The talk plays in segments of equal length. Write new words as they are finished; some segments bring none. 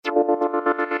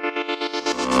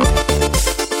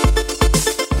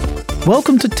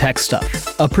Welcome to Tech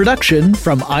Stuff, a production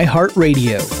from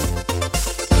iHeartRadio.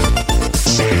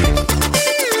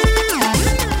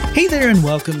 Hey there and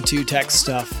welcome to Tech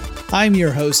Stuff. I'm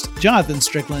your host, Jonathan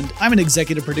Strickland. I'm an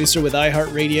executive producer with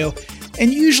iHeartRadio,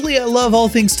 and usually I love all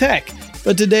things tech,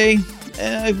 but today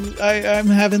I'm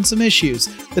having some issues.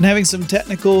 Been having some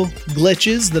technical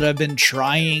glitches that I've been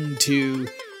trying to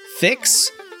fix,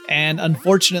 and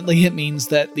unfortunately it means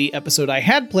that the episode I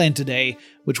had planned today,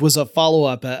 which was a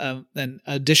follow-up, an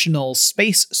additional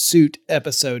spacesuit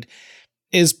episode,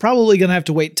 is probably going to have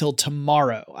to wait till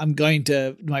tomorrow.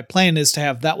 My plan is to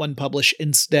have that one published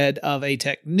instead of a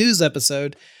tech news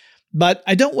episode, but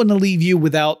I don't want to leave you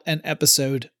without an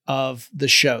episode of the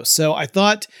show. So I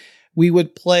thought we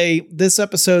would play this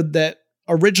episode that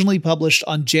originally published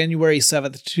on January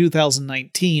 7th,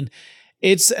 2019.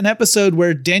 It's an episode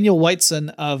where Daniel Whiteson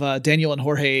of Daniel and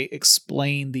Jorge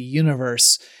Explain the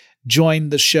Universe joined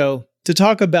the show to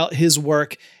talk about his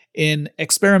work in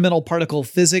experimental particle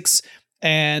physics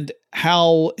and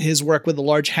how his work with the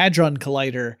Large Hadron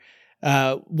Collider,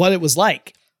 what it was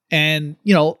like. And,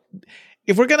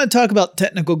 if we're going to talk about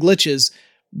technical glitches,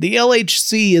 the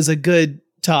LHC is a good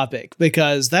topic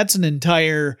because that's an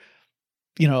entire,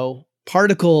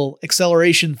 particle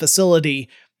acceleration facility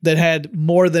that had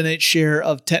more than its share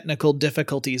of technical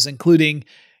difficulties, including,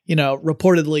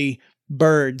 reportedly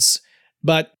birds.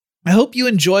 But I hope you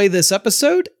enjoy this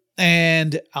episode,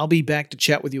 and I'll be back to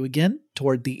chat with you again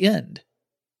toward the end.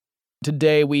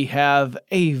 Today we have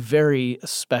a very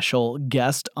special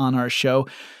guest on our show,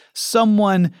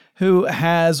 someone who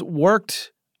has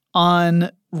worked on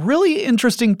really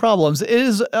interesting problems. It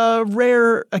is a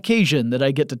rare occasion that I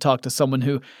get to talk to someone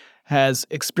who has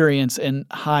experience in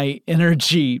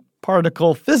high-energy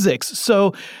particle physics.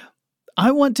 So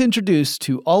I want to introduce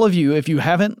to all of you, if you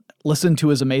haven't listened to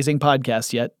his amazing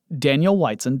podcast yet, Daniel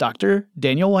Whiteson. Dr.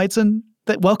 Daniel Whiteson,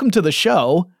 welcome to the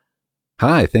show.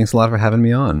 Hi, thanks a lot for having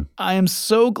me on. I am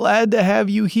so glad to have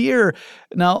you here.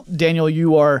 Now, Daniel,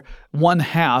 you are one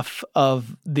half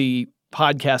of the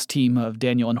podcast team of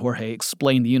Daniel and Jorge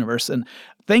Explain the Universe, and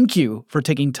thank you for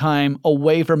taking time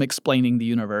away from explaining the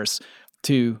universe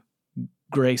to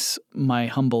grace my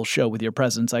humble show with your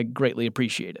presence. I greatly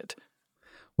appreciate it.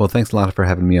 Well, thanks a lot for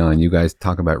having me on. You guys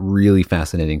talk about really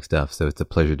fascinating stuff, so it's a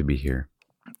pleasure to be here.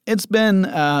 It's been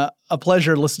a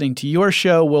pleasure listening to your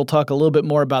show. We'll talk a little bit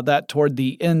more about that toward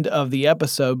the end of the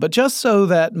episode, but just so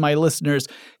that my listeners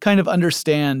kind of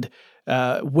understand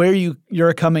where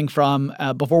you're coming from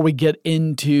before we get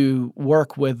into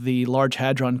work with the Large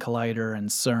Hadron Collider and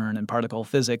CERN and particle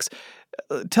physics,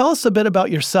 tell us a bit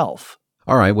about yourself.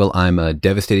 All right. Well, I'm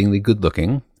devastatingly good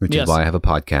looking, which is why I have a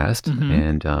podcast. Mm-hmm.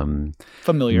 And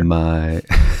familiar.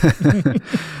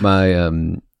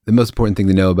 The most important thing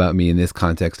to know about me in this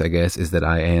context, I guess, is that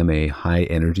I am a high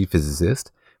energy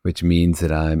physicist, which means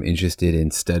that I'm interested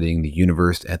in studying the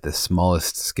universe at the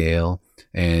smallest scale.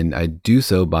 And I do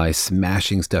so by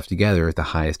smashing stuff together at the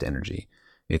highest energy.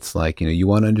 It's like, you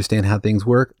want to understand how things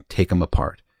work, take them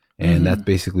apart. And that's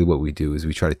basically what we do, is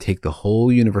we try to take the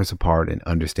whole universe apart and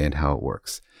understand how it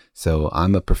works. So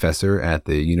I'm a professor at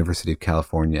the University of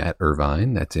California at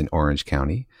Irvine, that's in Orange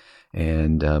County.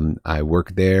 And I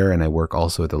work there, and I work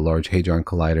also at the Large Hadron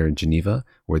Collider in Geneva,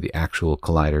 where the actual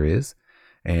collider is.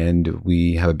 And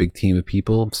we have a big team of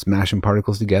people smashing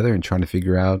particles together and trying to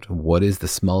figure out what is the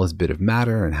smallest bit of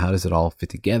matter and how does it all fit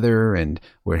together and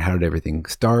how did everything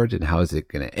start and how is it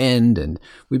going to end. And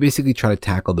we basically try to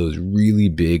tackle those really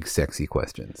big, sexy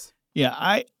questions. Yeah,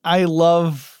 I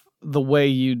love the way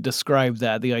you describe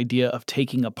that, the idea of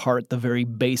taking apart the very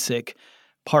basic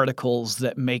particles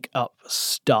that make up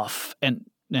stuff and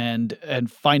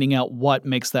finding out what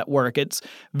makes that work. It's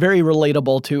very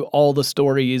relatable to all the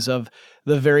stories of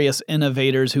the various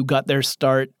innovators who got their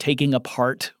start taking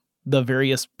apart the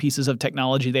various pieces of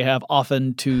technology they have,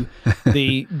 often to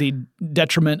the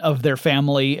detriment of their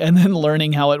family, and then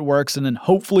learning how it works and then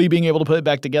hopefully being able to put it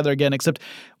back together again. Except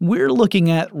we're looking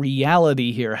at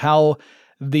reality here, how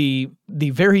the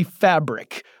very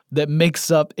fabric that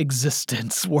makes up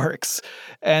existence works.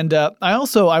 And I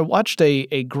watched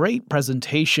a great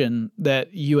presentation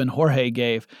that you and Jorge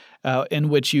gave in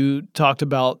which you talked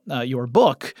about your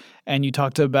book, and you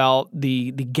talked about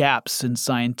the gaps in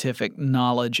scientific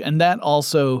knowledge. And that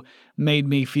also made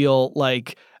me feel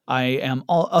like I am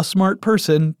a smart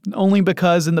person, only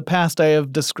because in the past I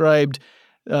have described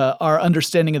our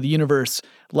understanding of the universe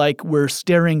like we're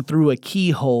staring through a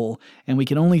keyhole and we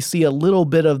can only see a little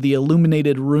bit of the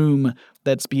illuminated room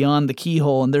that's beyond the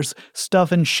keyhole, and there's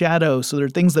stuff in shadow, so there are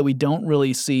things that we don't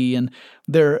really see, and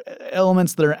there are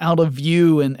elements that are out of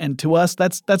view, and to us,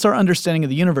 that's our understanding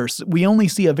of the universe. We only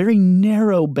see a very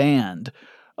narrow band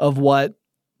of what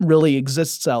really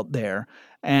exists out there,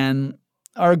 and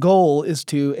our goal is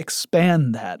to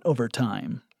expand that over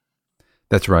time.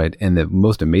 That's right. And the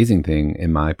most amazing thing,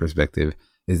 in my perspective,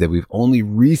 is that we've only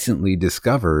recently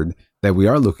discovered that we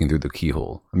are looking through the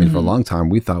keyhole. I mean, for a long time,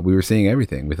 we thought we were seeing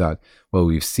everything. We thought, well,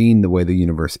 we've seen the way the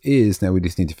universe is. Now we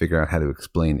just need to figure out how to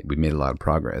explain it. We made a lot of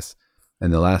progress. In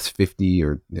the last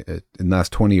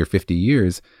 20 or 50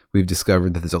 years, we've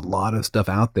discovered that there's a lot of stuff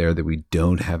out there that we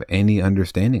don't have any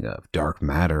understanding of. Dark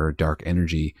matter, dark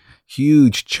energy,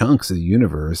 huge chunks of the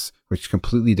universe, which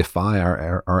completely defy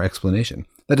our explanation.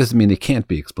 That doesn't mean it can't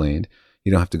be explained.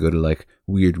 You don't have to go to like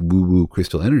weird woo-woo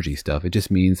crystal energy stuff. It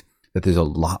just means that there's a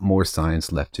lot more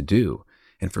science left to do.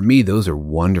 And for me, those are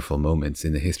wonderful moments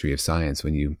in the history of science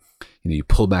when you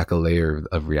pull back a layer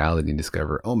of reality and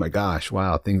discover, oh my gosh,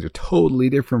 wow, things are totally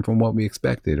different from what we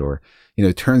expected. Or,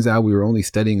 it turns out we were only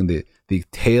studying the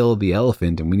tail of the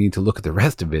elephant and we need to look at the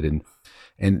rest of it.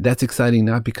 And that's exciting,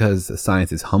 not because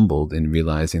science is humbled in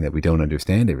realizing that we don't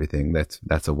understand everything.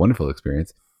 That's a wonderful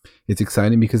experience. It's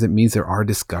exciting because it means there are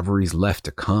discoveries left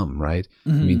to come, right?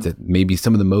 Mm-hmm. It means that maybe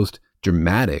some of the most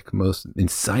dramatic, most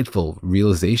insightful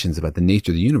realizations about the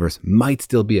nature of the universe might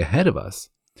still be ahead of us.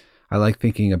 I like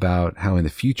thinking about how in the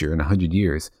future, in 100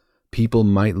 years, people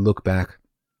might look back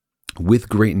with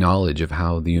great knowledge of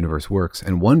how the universe works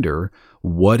and wonder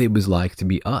what it was like to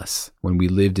be us when we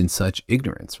lived in such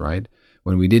ignorance, right?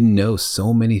 When we didn't know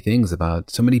so many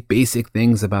basic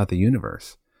things about the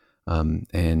universe.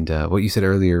 What you said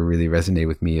earlier really resonated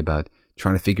with me about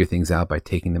trying to figure things out by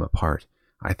taking them apart.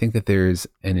 I think that there's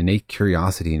an innate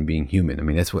curiosity in being human. I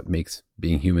mean, that's what makes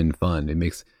being human fun. It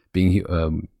makes being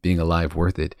alive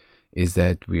worth it, is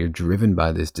that we are driven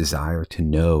by this desire to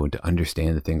know and to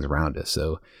understand the things around us.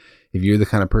 So if you're the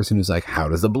kind of person who's like, how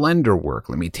does a blender work?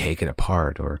 Let me take it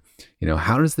apart. Or,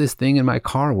 how does this thing in my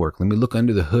car work? Let me look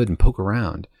under the hood and poke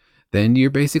around. Then you're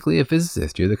basically a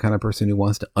physicist. You're the kind of person who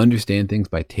wants to understand things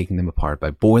by taking them apart,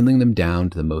 by boiling them down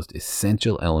to the most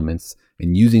essential elements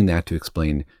and using that to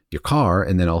explain your car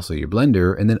and then also your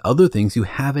blender and then other things you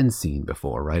haven't seen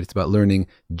before, right? It's about learning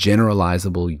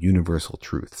generalizable universal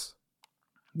truths.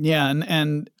 Yeah,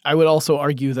 and I would also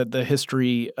argue that the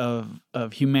history of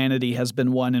humanity has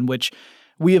been one in which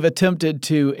we have attempted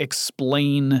to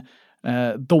explain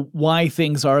the why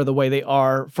things are the way they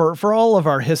are for all of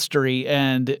our history,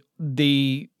 and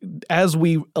as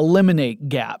we eliminate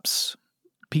gaps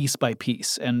piece by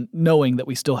piece, and knowing that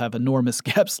we still have enormous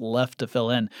gaps left to fill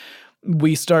in,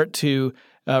 we start to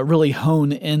really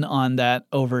hone in on that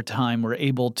over time. We're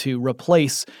able to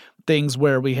replace things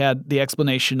where we had the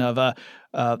explanation of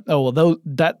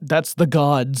that's the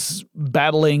gods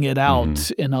battling it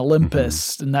out in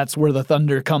Olympus, and that's where the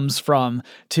thunder comes from,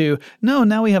 to no,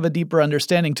 now we have a deeper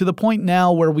understanding, to the point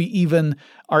now where we even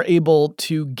are able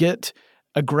to get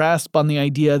a grasp on the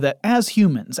idea that as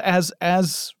humans,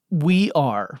 as we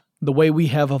are, the way we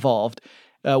have evolved,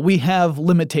 we have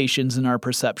limitations in our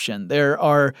perception. There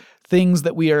are things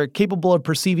that we are capable of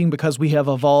perceiving because we have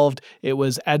evolved. It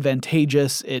was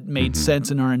advantageous. It made sense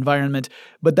in our environment.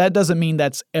 But that doesn't mean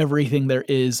that's everything there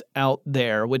is out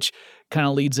there, which kind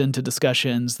of leads into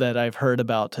discussions that I've heard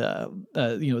about,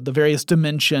 the various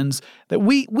dimensions that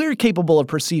we're capable of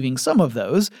perceiving. Some of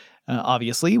those,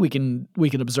 obviously, we can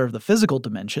observe the physical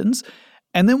dimensions.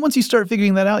 And then once you start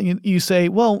figuring that out, you say,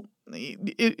 well,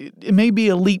 it may be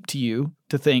a leap to you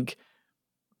to think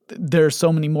there are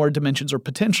so many more dimensions, or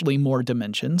potentially more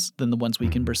dimensions than the ones we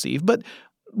can perceive. But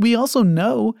we also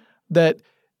know that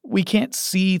we can't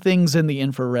see things in the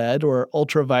infrared or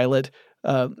ultraviolet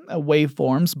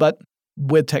waveforms, but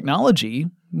with technology,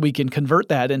 we can convert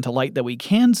that into light that we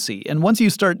can see. And once you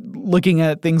start looking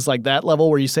at things like that level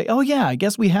where you say, oh yeah, I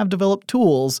guess we have developed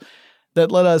tools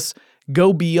that let us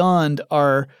go beyond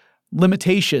our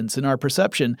limitations in our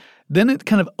perception, then it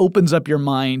kind of opens up your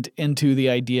mind into the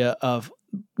idea of,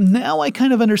 now I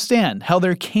kind of understand how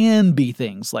there can be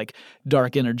things like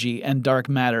dark energy and dark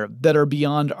matter that are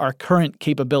beyond our current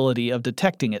capability of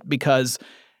detecting it, because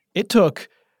it took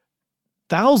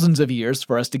thousands of years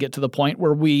for us to get to the point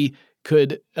where we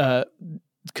could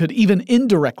even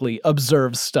indirectly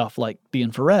observe stuff like the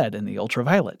infrared and the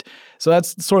ultraviolet. So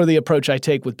that's sort of the approach I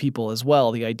take with people as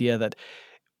well, the idea that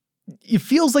it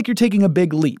feels like you're taking a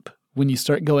big leap when you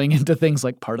start going into things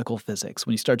like particle physics,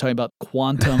 when you start talking about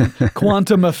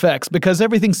quantum effects, because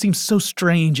everything seems so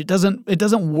strange. It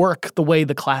doesn't work the way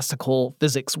the classical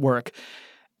physics work.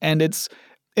 And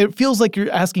it feels like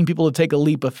you're asking people to take a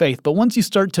leap of faith. But once you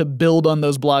start to build on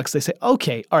those blocks, they say,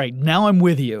 okay, all right, now I'm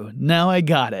with you. Now I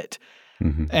got it.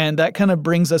 Mm-hmm. And that kind of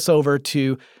brings us over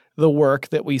to the work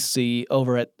that we see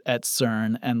over at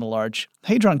CERN and the Large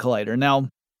Hadron Collider. Now,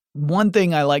 one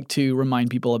thing I like to remind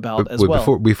people about as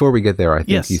well. Before we get there, I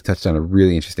think you touched on a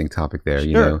really interesting topic there.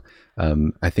 Sure.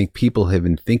 I think people have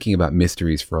been thinking about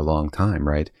mysteries for a long time,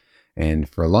 right? And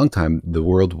for a long time, the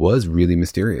world was really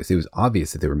mysterious. It was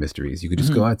obvious that there were mysteries. You could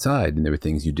just go outside and there were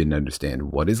things you didn't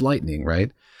understand. What is lightning,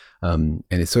 right? And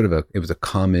it's it was a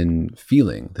common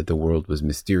feeling that the world was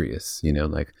mysterious.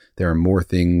 Like there are more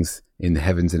things in the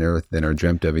heavens and earth than are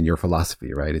dreamt of in your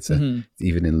philosophy, right? It's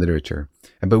even in literature.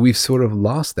 But we've sort of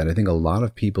lost that. I think a lot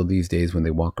of people these days, when they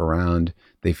walk around,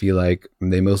 they feel like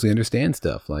they mostly understand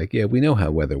stuff. Like, yeah, we know how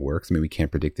weather works. I mean, we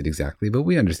can't predict it exactly, but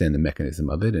we understand the mechanism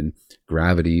of it. And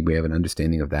gravity, we have an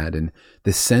understanding of that. And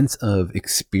the sense of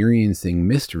experiencing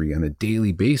mystery on a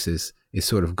daily basis is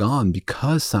sort of gone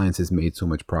because science has made so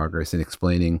much progress in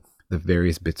explaining the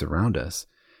various bits around us.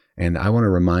 And I want to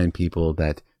remind people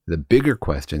that the bigger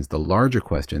questions, the larger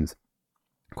questions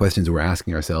we're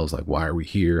asking ourselves, like, why are we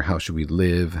here? How should we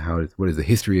live? What is the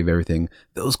history of everything?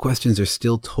 Those questions are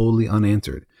still totally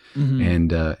unanswered.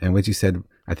 Mm-hmm. And what you said,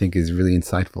 I think, is really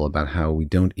insightful about how we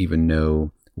don't even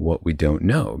know what we don't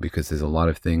know, because there's a lot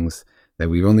of things that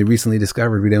we've only recently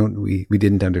discovered we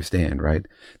didn't understand, right?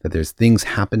 That there's things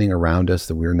happening around us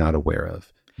that we're not aware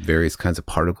of. Various kinds of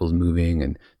particles moving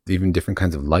and even different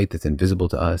kinds of light that's invisible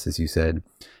to us, as you said.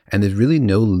 And there's really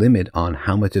no limit on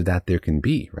how much of that there can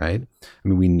be, right? I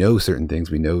mean, we know certain things.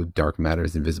 We know dark matter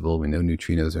is invisible. We know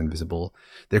neutrinos are invisible.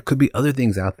 There could be other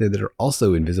things out there that are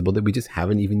also invisible that we just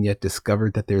haven't even yet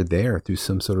discovered that they're there through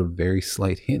some sort of very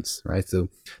slight hints, right? So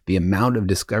the amount of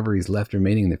discoveries left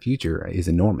remaining in the future is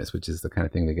enormous, which is the kind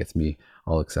of thing that gets me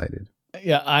all excited.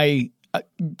 Yeah, I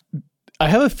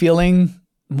have a feeling.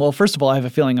 Well, first of all, I have a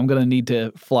feeling I'm going to need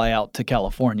to fly out to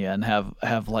California and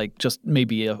have like just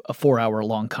maybe a 4-hour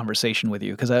long conversation with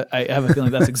you, because I have a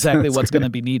feeling that's exactly what's going to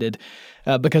be needed,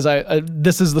 because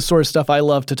this is the sort of stuff I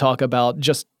love to talk about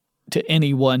just to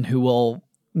anyone who will,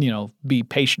 be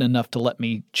patient enough to let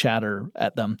me chatter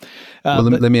at them.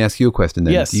 Let me ask you a question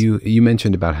then. Yes. You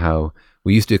mentioned about how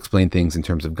we used to explain things in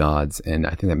terms of gods, and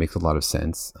I think that makes a lot of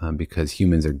sense because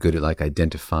humans are good at like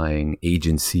identifying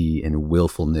agency and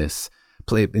willfulness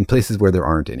in places where there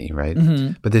aren't any, right?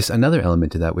 Mm-hmm. But there's another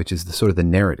element to that, which is the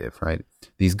narrative, right?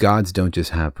 These gods don't just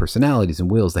have personalities and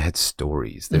wills, they had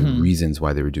stories. There were reasons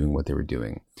why they were doing what they were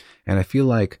doing. And I feel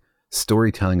like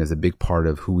storytelling is a big part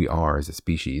of who we are as a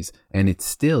species. And it's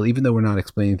still, even though we're not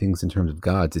explaining things in terms of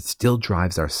gods, it still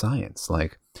drives our science.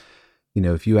 Like,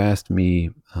 if you asked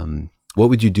me, what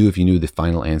would you do if you knew the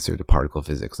final answer to particle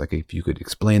physics? Like if you could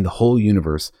explain the whole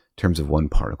universe in terms of one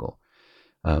particle.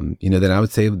 Then I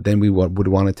would say then we would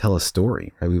want to tell a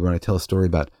story, right? We want to tell a story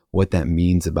about what that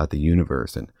means about the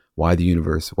universe and why is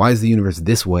the universe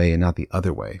this way and not the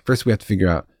other way? First, we have to figure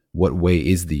out what way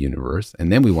is the universe.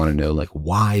 And then we want to know like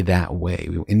why that way.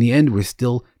 In the end, we're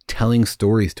still telling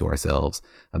stories to ourselves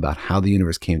about how the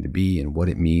universe came to be and what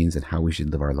it means and how we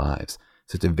should live our lives.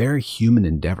 So it's a very human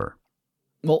endeavor.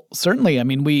 Well, certainly. I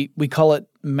mean, we call it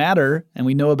matter and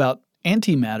we know about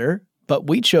antimatter, but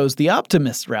we chose the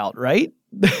optimist route, right?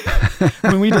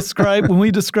 when we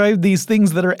describe these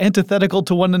things that are antithetical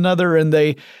to one another and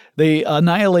they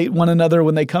annihilate one another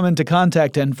when they come into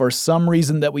contact, and for some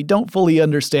reason that we don't fully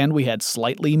understand, we had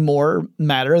slightly more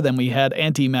matter than we had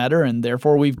antimatter, and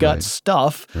therefore we've got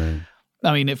stuff. Right.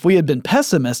 I mean, if we had been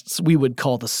pessimists, we would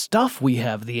call the stuff we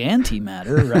have the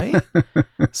antimatter, right?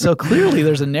 So clearly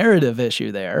there's a narrative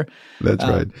issue there. That's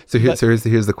right. So here's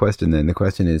the question then. The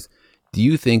question is, do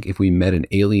you think if we met an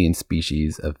alien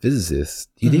species of physicists,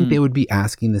 do you think they would be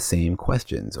asking the same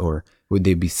questions, or would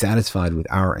they be satisfied with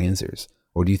our answers?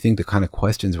 Or do you think the kind of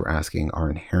questions we're asking are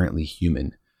inherently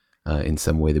human in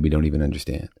some way that we don't even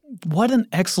understand? What an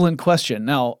excellent question.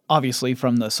 Now, obviously,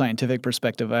 from the scientific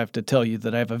perspective, I have to tell you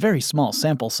that I have a very small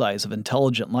sample size of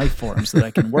intelligent life forms that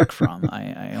I can work from.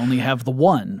 I only have the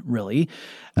one, really.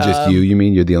 Just you? You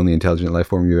mean you're the only intelligent life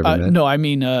form you've ever met? No, I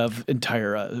mean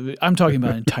I'm talking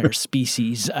about entire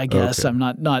species, I guess. Okay. I'm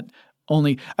not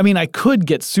I could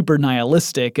get super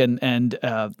nihilistic and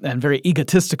very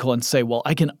egotistical and say, well,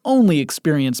 I can only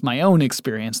experience my own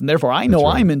experience, and therefore I know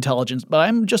I'm intelligent, but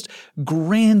I'm just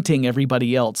granting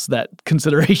everybody else that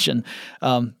consideration.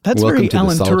 That's Welcome very to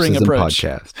Alan the Turing approach.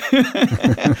 Podcast.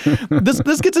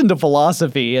 This gets into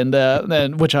philosophy,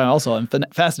 and which I also am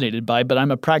fascinated by, but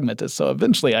I'm a pragmatist, so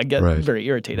eventually I get very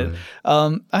irritated.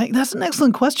 That's an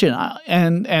excellent question,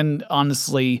 and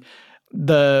honestly,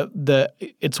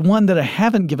 it's one that I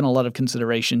haven't given a lot of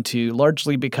consideration to,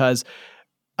 largely because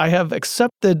I have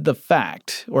accepted the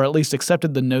fact, or at least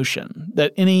accepted the notion,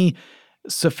 that any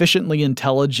sufficiently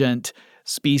intelligent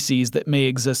species that may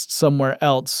exist somewhere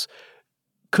else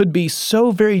could be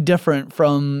so very different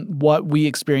from what we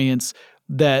experience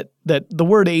that the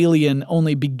word alien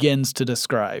only begins to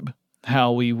describe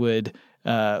how we would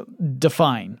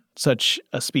define such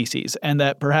a species, and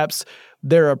that perhaps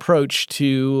their approach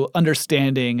to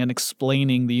understanding and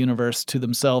explaining the universe to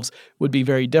themselves would be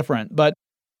very different. But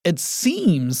it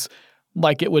seems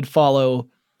like it would follow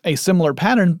a similar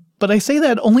pattern, but I say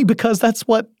that only because that's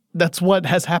what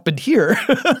has happened here.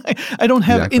 I don't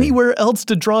have anywhere else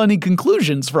to draw any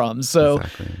conclusions from. So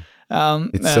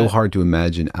it's so hard to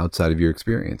imagine outside of your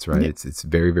experience, right? It's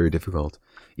very, very difficult.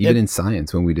 Even in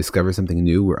science, when we discover something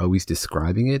new, we're always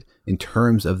describing it in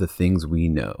terms of the things we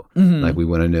know. Like we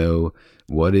want to know,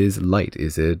 what is light?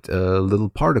 Is it a little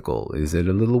particle? Is it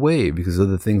a little wave? Because of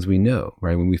the things we know,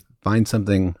 right? When we find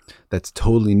something that's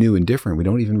totally new and different, we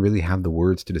don't even really have the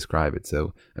words to describe it.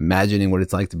 So imagining what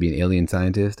it's like to be an alien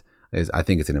scientist I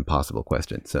think it's an impossible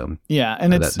question. So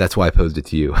and that's why I posed it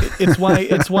to you. It's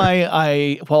why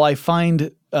I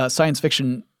find science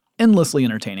fiction endlessly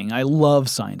entertaining. I love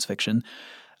science fiction.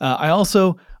 I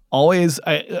also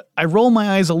I roll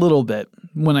my eyes a little bit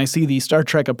when I see the Star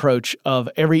Trek approach of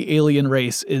every alien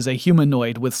race is a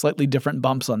humanoid with slightly different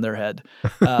bumps on their head.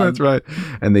 That's right.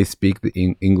 And they speak the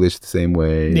English the same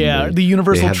way. Yeah, the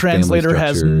universal translator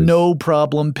has no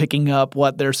problem picking up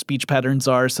what their speech patterns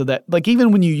are, so that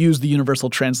even when you use the universal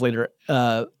translator,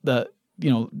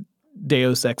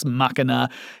 Deus Ex Machina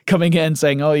coming in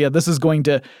saying, oh yeah, this is going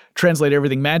to translate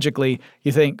everything magically,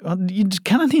 you think, well, you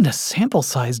kind of need a sample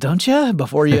size, don't you,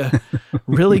 before you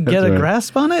really get a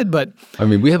grasp on it? But I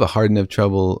mean, we have a hard enough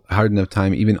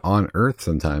time even on Earth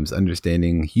sometimes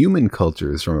understanding human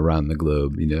cultures from around the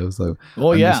globe, so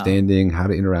understanding how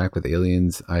to interact with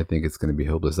aliens, I think it's going to be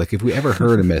hopeless. Like if we ever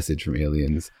heard a message from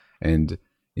aliens and,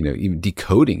 even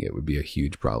decoding it would be a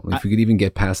huge problem. If we could even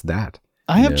get past that.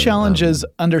 I have challenges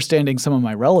understanding some of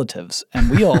my relatives, and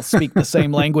we all speak the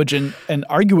same language and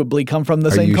arguably come from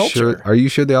the same culture. Are you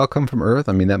sure they all come from Earth?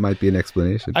 I mean, that might be an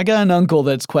explanation. I got an uncle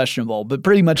that's questionable, but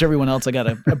pretty much everyone else I got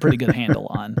a pretty good handle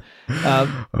on.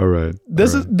 All right.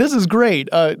 This is great.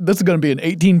 This is going to be an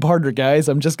 18-parter, guys.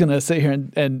 I'm just going to sit here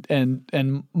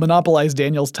and monopolize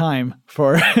Daniel's time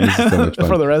for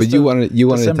for the rest. But you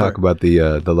wanted to talk about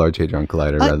the Large Hadron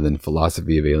Collider rather than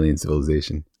philosophy of alien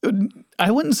civilization.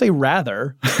 I wouldn't say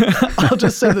rather. I'll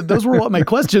just say that those were what my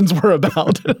questions were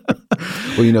about.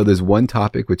 Well, there's one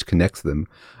topic which connects them,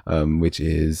 which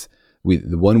is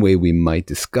the one way we might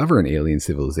discover an alien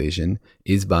civilization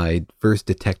is by first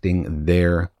detecting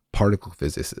their particle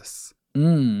physicists.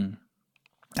 I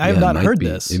have not heard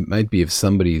this. It might be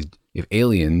if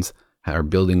aliens are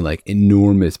building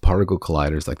enormous particle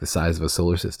colliders like the size of a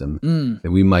solar system,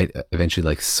 then we might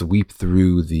eventually sweep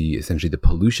through essentially the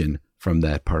pollution from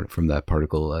that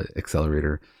particle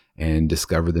accelerator and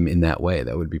discover them in that way.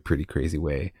 That would be a pretty crazy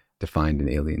way to find an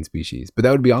alien species. But that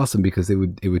would be awesome because it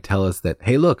would tell us that,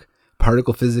 hey, look,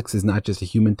 particle physics is not just a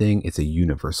human thing, it's a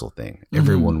universal thing.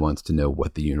 Everyone wants to know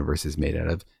what the universe is made out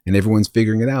of, and everyone's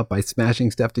figuring it out by smashing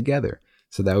stuff together.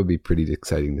 So that would be pretty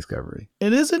exciting discovery.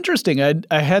 It is interesting.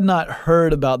 I had not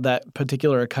heard about that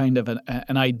particular kind of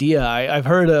an idea. I've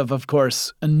heard of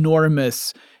course,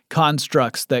 enormous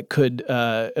constructs that could,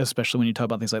 especially when you talk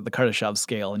about things like the Kardashev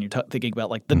scale and you're thinking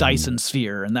about the Dyson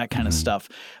sphere and that kind of stuff,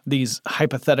 these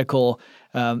hypothetical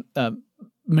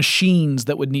machines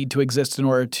that would need to exist in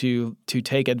order to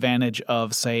take advantage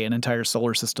of, say, an entire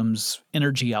solar system's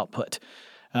energy output.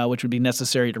 Which would be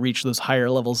necessary to reach those higher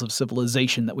levels of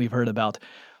civilization that we've heard about.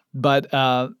 But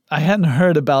I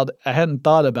hadn't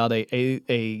thought about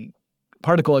a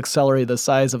particle accelerator the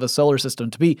size of a solar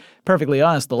system. To be perfectly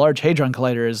honest, the Large Hadron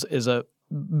Collider is a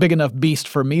big enough beast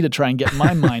for me to try and get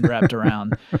my mind wrapped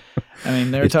around. I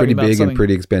mean, it's pretty big and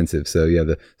pretty expensive. So yeah,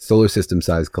 the solar system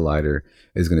size collider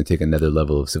is going to take another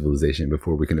level of civilization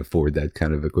before we can afford that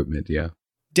kind of equipment. Yeah.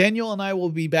 Daniel and I will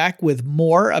be back with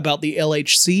more about the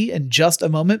LHC in just a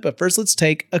moment, but first let's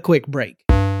take a quick break.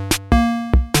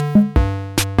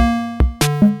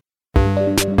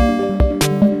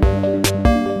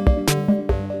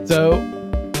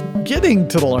 according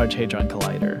to the Large Hadron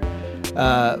Collider,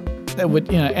 that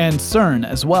would, and CERN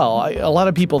as well. A lot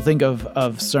of people think of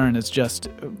CERN as just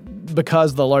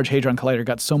because the Large Hadron Collider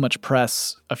got so much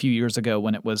press a few years ago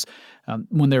when it was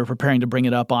when they were preparing to bring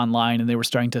it up online and they were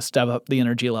starting to step up the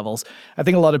energy levels. I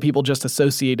think a lot of people just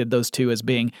associated those two as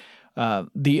being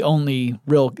the only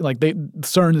real,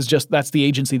 CERN is just, that's the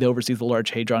agency that oversees the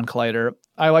Large Hadron Collider.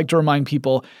 I like to remind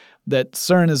people that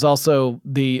CERN is also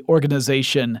the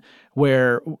organization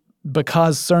where,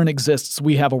 because CERN exists,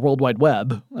 we have a World Wide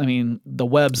Web. I mean, the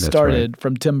web started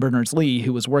from Tim Berners-Lee,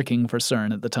 who was working for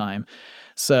CERN at the time.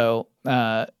 So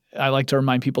I like to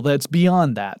remind people that it's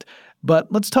beyond that.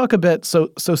 But let's talk a bit. So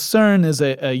CERN is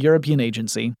a European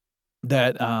agency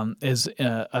that is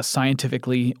a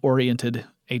scientifically oriented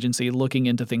agency looking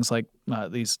into things like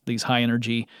these high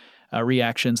energy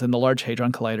reactions. And the Large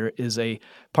Hadron Collider is a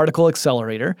particle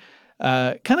accelerator.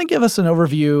 Kind of give us an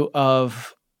overview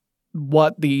of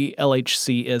what the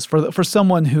LHC is for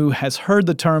someone who has heard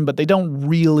the term, but they don't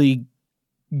really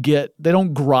they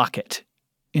don't grok it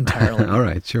entirely. All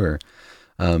right, sure.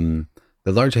 The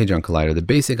Large Hadron Collider, the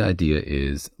basic idea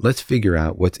is let's figure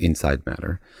out what's inside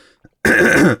matter.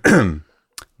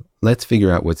 Let's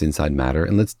figure out what's inside matter,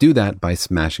 and let's do that by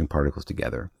smashing particles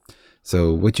together.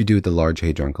 So what you do with the Large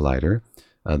Hadron Collider,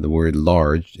 the word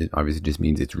large, it obviously just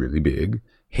means it's really big.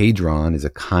 Hadron is a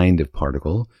kind of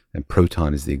particle, and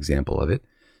proton is the example of it.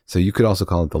 So you could also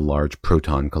call it the Large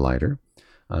Proton Collider.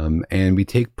 And we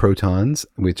take protons,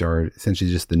 which are essentially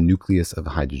just the nucleus of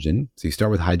hydrogen. So you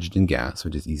start with hydrogen gas,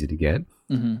 which is easy to get.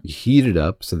 Mm-hmm. You heat it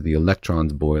up so that the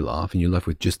electrons boil off, and you're left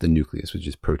with just the nucleus, which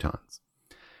is protons.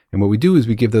 And what we do is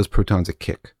we give those protons a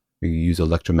kick. We use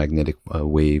electromagnetic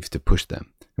waves to push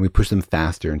them. And we push them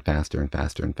faster and faster and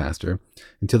faster and faster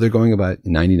until they're going about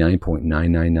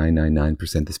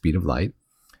 99.99999% the speed of light.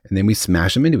 And then we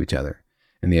smash them into each other.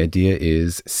 And the idea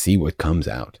is see what comes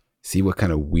out. See what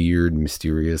kind of weird,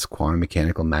 mysterious quantum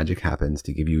mechanical magic happens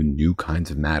to give you new kinds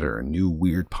of matter and new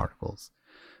weird particles.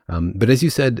 But as you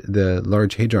said, the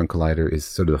Large Hadron Collider is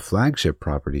sort of the flagship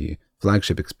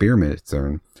experiment at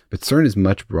CERN. But CERN is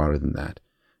much broader than that.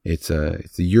 It's a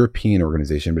European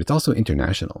organization, but it's also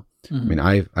international. Mm-hmm. I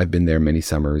mean, I've been there many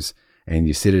summers, and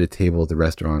you sit at a table at the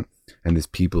restaurant, and there's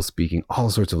people speaking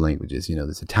all sorts of languages.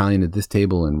 There's Italian at this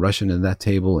table, and Russian at that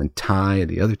table, and Thai at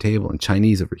the other table, and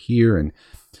Chinese over here, and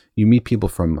you meet people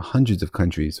from hundreds of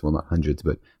countries. Well, not hundreds,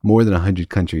 but more than 100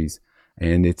 countries.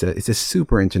 And it's a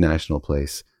super international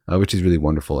place, which is really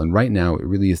wonderful. And right now, it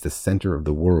really is the center of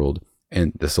the world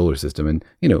and the solar system and,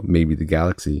 maybe the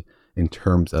galaxy in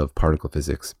terms of particle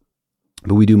physics.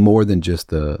 But we do more than just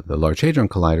the Large Hadron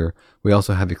Collider. We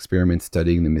also have experiments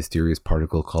studying the mysterious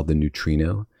particle called the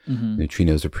neutrino. Mm-hmm.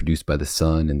 Neutrinos are produced by the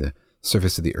sun, and the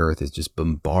surface of the Earth is just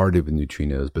bombarded with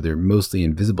neutrinos, but they're mostly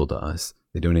invisible to us.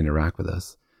 They don't interact with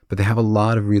us. But they have a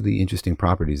lot of really interesting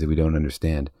properties that we don't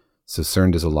understand. So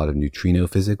CERN does a lot of neutrino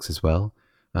physics as well.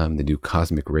 They do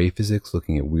cosmic ray physics,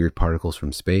 looking at weird particles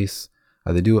from space.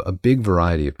 They do a big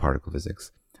variety of particle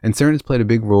physics. And CERN has played a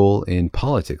big role in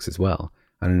politics as well.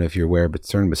 I don't know if you're aware, but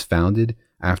CERN was founded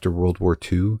after World War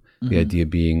II. Mm-hmm. The idea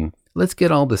being, let's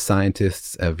get all the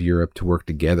scientists of Europe to work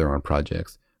together on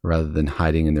projects rather than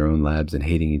hiding in their own labs and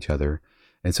hating each other.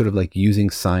 And sort of like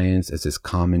using science as this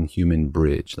common human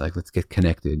bridge. Like, let's get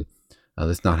connected.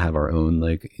 Let's not have our own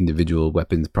individual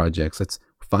weapons projects. Let's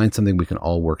find something we can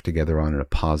all work together on in a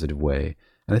positive way.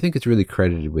 And I think it's really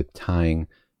credited with tying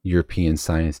European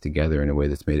science together in a way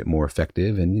that's made it more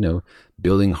effective. And,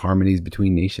 building harmonies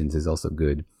between nations is also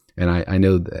good. And I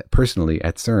know that personally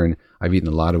at CERN, I've eaten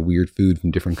a lot of weird food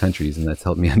from different countries, and that's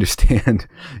helped me understand,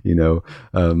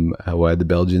 why the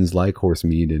Belgians like horse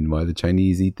meat and why the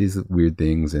Chinese eat these weird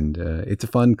things. And it's a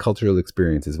fun cultural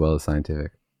experience as well as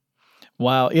scientific.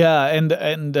 Wow. Yeah. And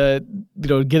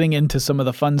getting into some of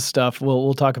the fun stuff,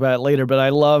 we'll talk about it later, but I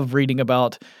love reading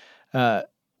about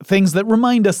things that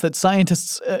remind us that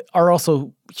scientists are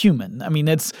also human. I mean,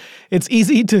 it's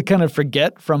easy to kind of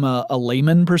forget from a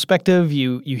layman perspective.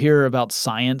 You hear about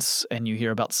science and you hear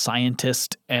about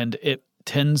scientists, and it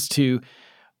tends to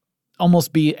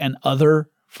almost be an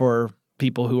other for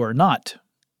people who are not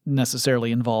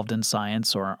necessarily involved in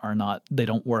science or they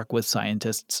don't work with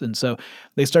scientists. And so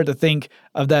they start to think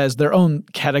of that as their own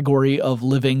category of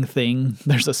living thing.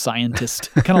 There's a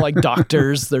scientist, kind of like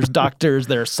doctors. There's doctors,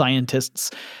 there are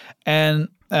scientists. And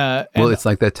Well, it's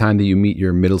like that time that you meet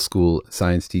your middle school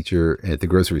science teacher at the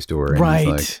grocery store, and he's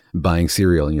like buying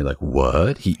cereal, and you're like,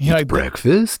 "What? He eats like,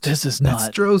 breakfast? That's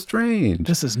so strange.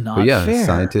 This is not fair."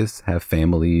 Scientists have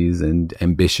families and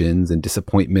ambitions and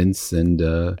disappointments and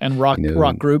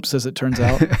rock groups, as it turns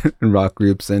out, and rock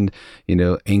groups and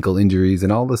ankle injuries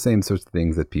and all the same sorts of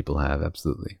things that people have.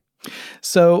 Absolutely.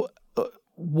 So,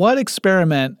 what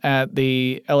experiment at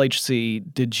the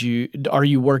LHC are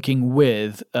you working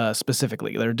with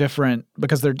specifically? There are different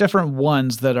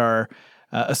ones that are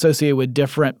associated with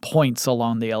different points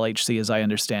along the LHC, as I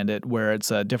understand it, where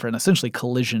it's different, essentially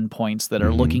collision points that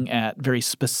are looking at very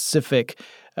specific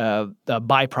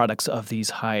byproducts of these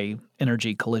high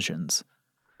energy collisions.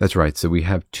 That's right. So we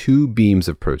have two beams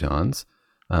of protons,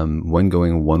 one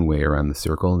going one way around the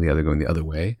circle and the other going the other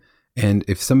way. And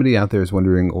if somebody out there is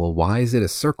wondering, well, why is it a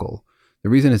circle? The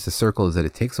reason it's a circle is that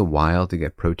it takes a while to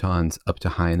get protons up to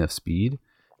high enough speed.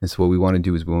 And so what we want to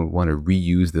do is we want to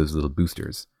reuse those little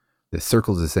boosters. The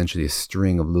circle is essentially a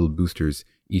string of little boosters.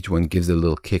 Each one gives it a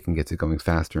little kick and gets it going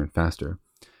faster and faster.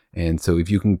 And so if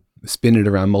you can spin it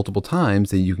around multiple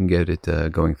times, then you can get it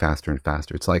going faster and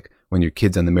faster. It's like when your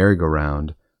kid's on the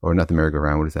merry-go-round, or not the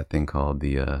merry-go-round, what is that thing called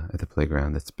at the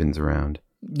playground that spins around?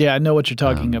 Yeah, I know what you're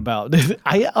talking about.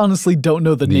 I honestly don't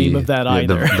know the name of that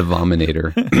either. The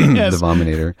vominator. Yes. The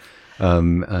vominator.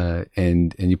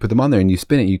 And you put them on there and you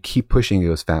spin it, you keep pushing, it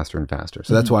goes faster and faster.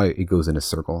 So that's why it goes in a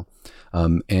circle.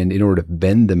 And in order to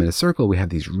bend them in a circle, we have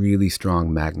these really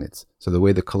strong magnets. So the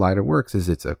way the collider works is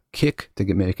it's a kick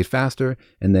to make it faster,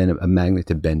 and then a magnet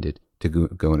to bend it to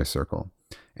go in a circle.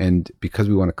 And because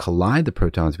we want to collide the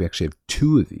protons, we actually have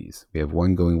two of these. We have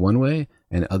one going one way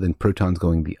and protons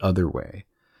going the other way.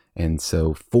 And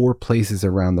so 4 places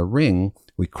around the ring,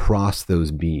 we cross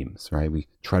those beams, right? We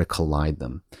try to collide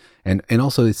them. And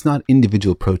also, it's not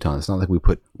individual protons. It's not like we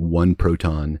put one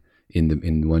proton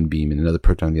in one beam and another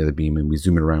proton in the other beam, and we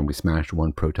zoom it around, we smash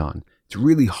one proton. It's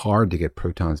really hard to get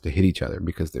protons to hit each other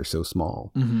because they're so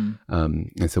small. And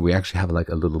so we actually have like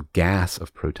a little gas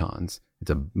of protons.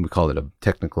 We call it, a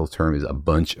technical term is a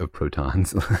bunch of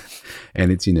protons.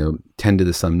 And it's, 10 to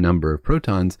the some number of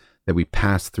protons that we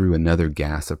pass through another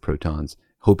gas of protons,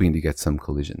 hoping to get some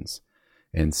collisions.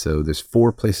 And so there's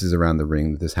 4 places around the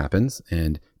ring that this happens,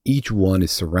 and each one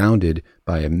is surrounded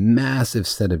by a massive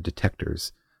set of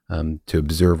detectors to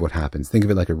observe what happens. Think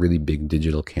of it like a really big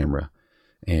digital camera.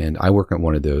 And I work on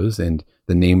one of those, and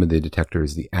the name of the detector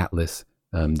is the Atlas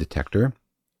detector,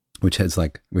 which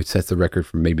sets the record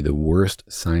for maybe the worst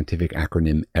scientific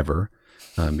acronym ever,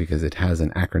 because it has an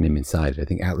acronym inside it. I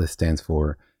think Atlas stands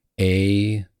for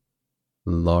A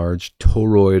Large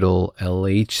Toroidal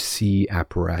LHC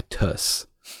Apparatus.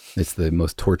 It's the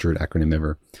most tortured acronym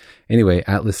ever. Anyway,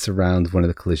 Atlas surrounds one of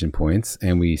the collision points,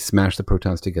 and we smash the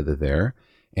protons together there,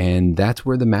 and that's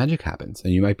where the magic happens.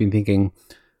 And you might be thinking,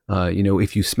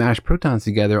 if you smash protons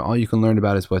together, all you can learn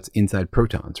about is what's inside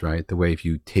protons, right? The way if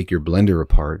you take your blender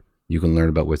apart, you can learn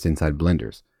about what's inside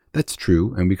blenders. That's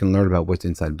true, and we can learn about what's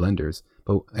inside blenders,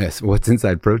 but what's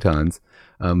inside protons.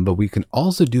 But we can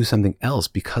also do something else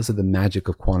because of the magic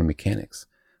of quantum mechanics.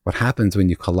 What happens when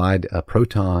you collide a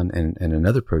proton and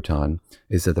another proton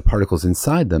is that the particles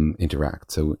inside them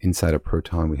interact. So inside a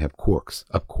proton, we have quarks,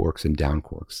 up quarks and down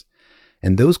quarks.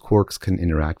 And those quarks can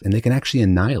interact, and they can actually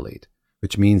annihilate,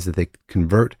 which means that they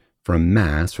convert from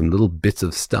mass, from little bits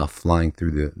of stuff flying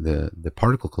through the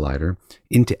particle collider,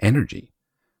 into energy.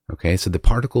 Okay, so the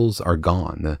particles are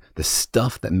gone. The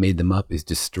stuff that made them up is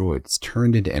destroyed. It's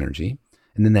turned into energy.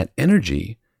 And then that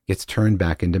energy gets turned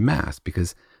back into mass,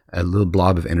 because a little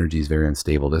blob of energy is very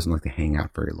unstable, doesn't like to hang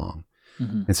out very long.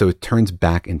 And so it turns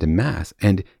back into mass,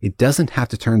 and it doesn't have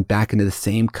to turn back into the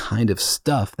same kind of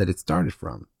stuff that it started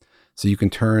from. So you can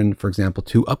turn, for example,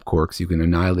 2 up quarks, you can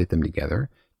annihilate them together,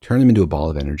 turn them into a ball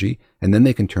of energy, and then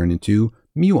they can turn into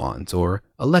muons or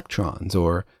electrons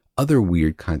or other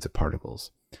weird kinds of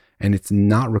particles. And it's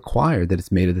not required that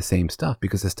it's made of the same stuff,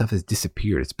 because the stuff has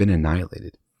disappeared. It's been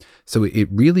annihilated. So it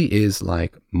really is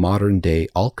like modern day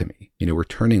alchemy. We're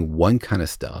turning one kind of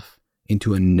stuff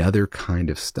into another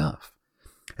kind of stuff.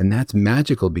 And that's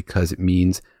magical because it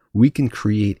means we can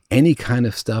create any kind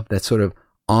of stuff that's sort of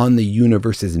on the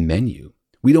universe's menu.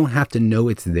 We don't have to know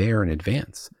it's there in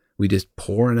advance. We just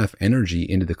pour enough energy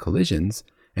into the collisions,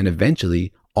 and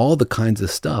eventually all the kinds of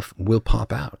stuff will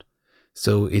pop out.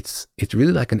 So it's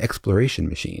really like an exploration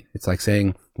machine. It's like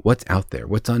saying, what's out there?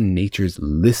 What's on nature's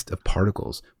list of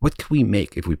particles? What can we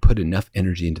make if we put enough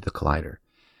energy into the collider?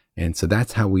 And so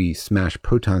that's how we smash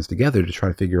protons together to try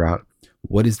to figure out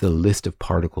what is the list of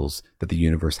particles that the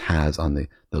universe has on the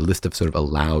list of sort of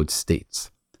allowed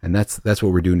states. And that's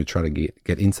what we're doing to try to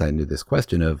get insight into this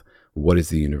question of what is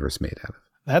the universe made out of.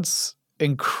 That's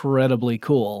incredibly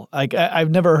cool. Like I've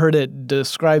never heard it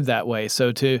described that way.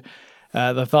 So to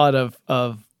the thought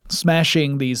of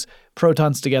smashing these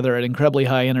protons together at incredibly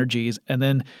high energies, and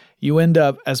then you end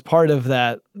up as part of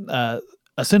that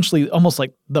essentially almost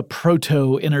like the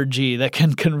proto energy that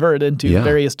can convert into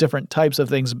various different types of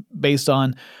things based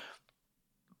on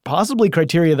possibly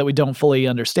criteria that we don't fully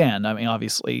understand. I mean,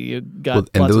 obviously, you got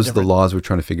and those are the laws we're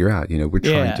trying to figure out. We're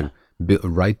trying to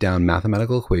write down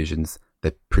mathematical equations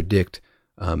that predict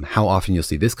how often you'll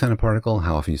see this kind of particle,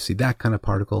 how often you see that kind of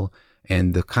particle,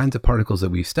 and the kinds of particles that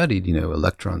we've studied,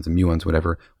 electrons and muons,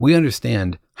 whatever. We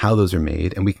understand how those are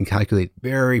made, and we can calculate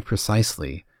very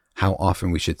precisely how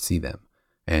often we should see them,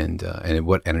 and at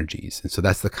what energies. And so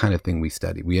that's the kind of thing we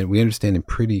study. We understand in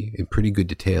pretty good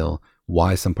detail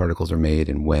why some particles are made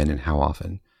and when and how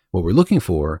often. What we're looking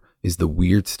for is the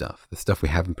weird stuff, the stuff we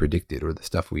haven't predicted, or the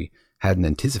stuff we hadn't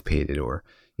anticipated, or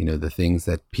the things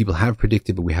that people have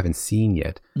predicted but we haven't seen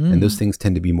yet. And those things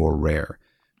tend to be more rare,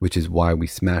 which is why we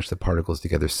smash the particles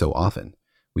together so often.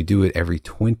 We do it every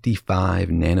 25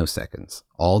 nanoseconds,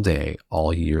 all day,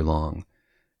 all year long.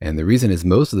 And the reason is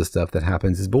most of the stuff that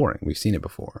happens is boring. We've seen it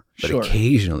before. But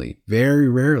occasionally, very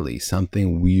rarely,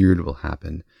 something weird will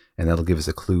happen, and that'll give us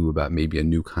a clue about maybe a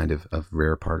new kind of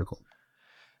rare particle.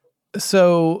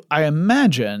 So I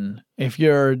imagine if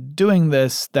you're doing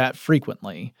this that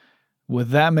frequently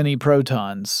with that many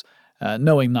protons,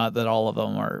 knowing not that all of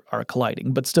them are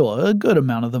colliding, but still a good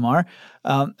amount of them are,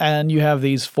 and you have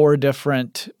these 4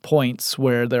 different points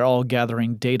where they're all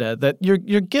gathering data, that you're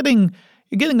getting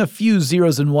a few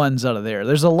zeros and ones out of there.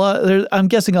 There's a lot. I'm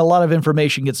guessing a lot of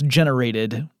information gets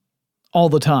generated all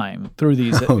the time through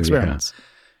these experiments.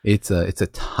 Yeah. It's a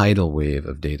tidal wave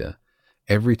of data.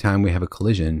 Every time we have a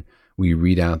collision, we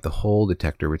read out the whole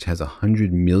detector, which has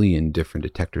 100 million different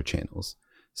detector channels.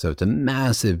 So it's a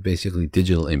massive, basically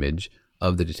digital image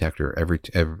of the detector every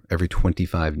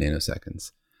 25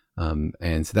 nanoseconds.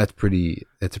 And so that's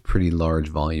a pretty large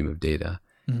volume of data.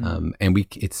 And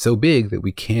it's so big that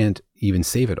we can't even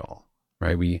save it all,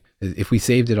 right? If we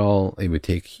saved it all, it would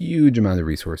take huge amount of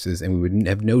resources and we would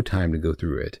have no time to go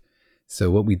through it. So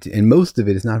what we do, and most of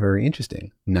it is not very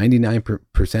interesting.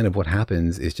 99% of what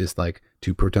happens is just like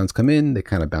 2 protons come in, they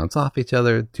kind of bounce off each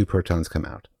other, 2 protons come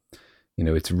out.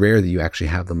 It's rare that you actually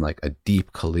have them like a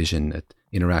deep collision that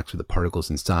interacts with the particles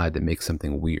inside that makes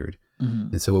something weird.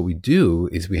 And so what we do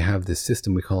is we have this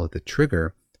system, we call it the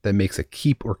trigger, that makes a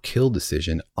keep or kill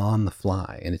decision on the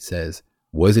fly. And it says,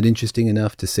 was it interesting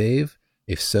enough to save?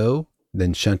 If so,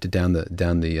 then shunt it down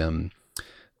the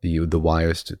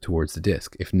wires towards the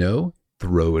disk. If no,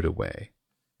 throw it away.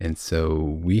 And so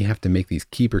we have to make these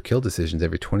keep or kill decisions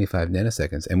every 25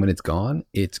 nanoseconds. And when it's gone,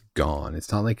 it's gone.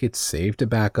 It's not like it's saved to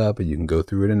backup and you can go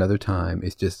through it another time.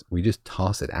 We just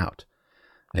toss it out.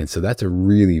 And so that's a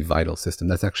really vital system.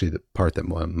 That's actually the part that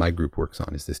my group works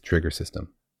on, is this trigger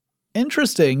system.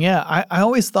 Interesting. Yeah. I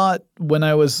always thought when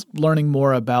I was learning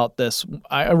more about this,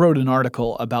 I wrote an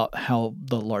article about how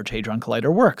the Large Hadron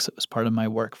Collider works. It was part of my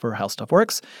work for How Stuff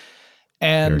Works.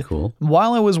 And very cool.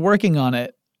 While I was working on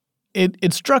it,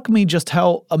 it struck me just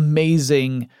how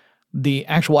amazing the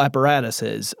actual apparatus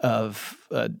is of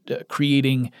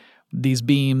creating these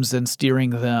beams and steering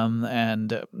them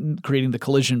and creating the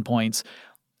collision points.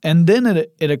 And then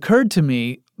it occurred to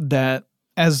me that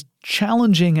as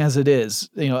challenging as it is,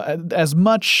 as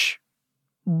much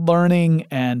learning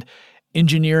and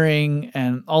engineering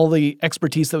and all the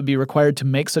expertise that would be required to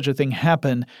make such a thing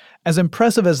happen, as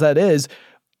impressive as that is,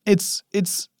 it's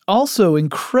also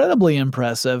incredibly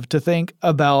impressive to think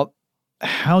about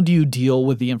how do you deal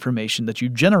with the information that you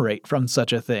generate from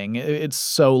such a thing. It's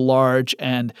so large,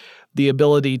 and the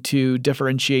ability to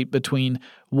differentiate between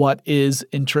what is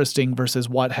interesting versus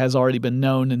what has already been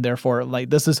known, and therefore, like,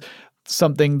 this is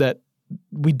something that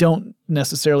we don't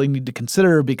necessarily need to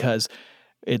consider because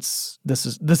this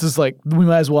is like, we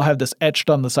might as well have this etched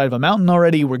on the side of a mountain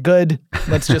already. We're good.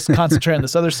 Let's just concentrate on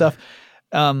this other stuff.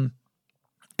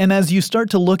 And as you start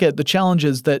to look at the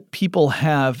challenges that people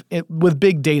have with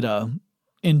big data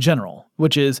in general,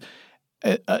 which is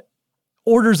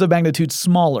orders of magnitude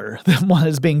smaller than what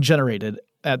is being generated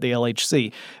at the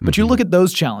LHC. But you look at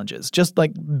those challenges, just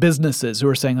like businesses who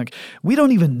are saying, like, we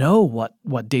don't even know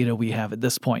what data we have at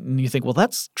this point. And you think, well,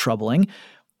 that's troubling.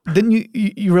 Then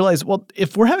you realize, well,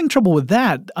 if we're having trouble with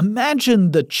that,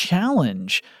 imagine the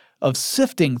challenge of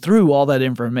sifting through all that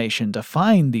information to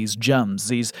find these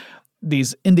gems,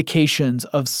 these indications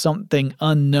of something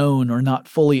unknown or not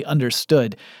fully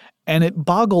understood. And it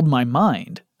boggled my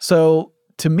mind. So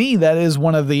to me, that is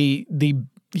one of the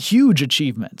huge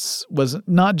achievements, was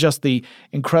not just the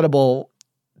incredible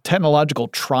technological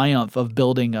triumph of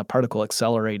building a particle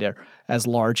accelerator as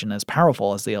large and as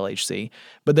powerful as the LHC,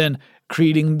 but then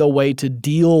creating the way to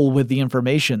deal with the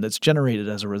information that's generated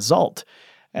as a result.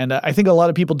 And I think a lot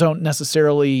of people don't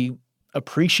necessarily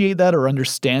appreciate that or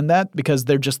understand that because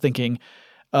they're just thinking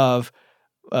of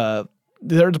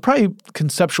they're probably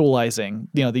conceptualizing,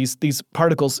 these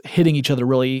particles hitting each other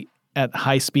really at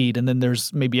high speed, and then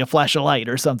there's maybe a flash of light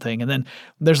or something, and then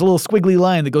there's a little squiggly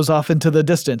line that goes off into the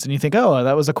distance, and you think, oh,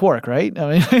 that was a quark, right?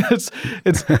 I mean, it's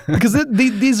because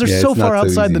these are so far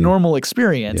outside the normal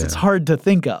experience. Yeah. It's hard to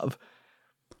think of.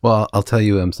 Well, I'll tell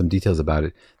you some details about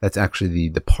it. That's actually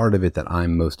the part of it that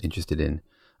I'm most interested in.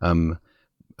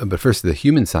 But first, the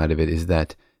human side of it is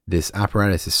that this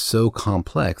apparatus is so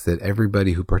complex that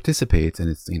everybody who participates, and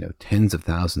it's tens of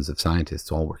thousands of scientists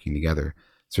all working together,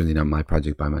 certainly not my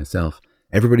project by myself,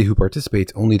 everybody who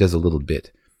participates only does a little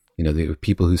bit. There are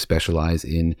people who specialize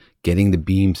in getting the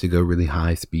beams to go really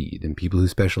high speed, and people who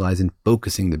specialize in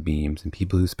focusing the beams, and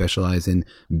people who specialize in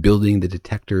building the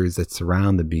detectors that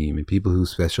surround the beam, and people who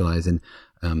specialize in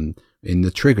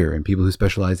the trigger, and people who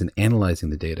specialize in analyzing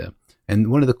the data.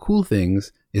 And one of the cool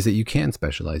things is that you can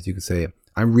specialize. You can say,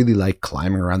 I really like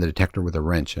climbing around the detector with a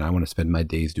wrench, and I want to spend my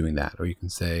days doing that. Or you can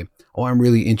say, oh, I'm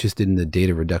really interested in the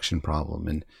data reduction problem.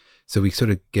 And so we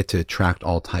sort of get to attract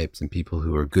all types and people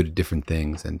who are good at different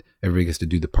things, and everybody gets to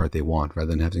do the part they want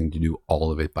rather than having to do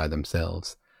all of it by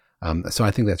themselves. So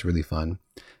I think that's really fun.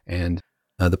 And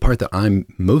the part that I'm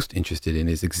most interested in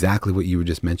is exactly what you were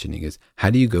just mentioning, is how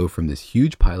do you go from this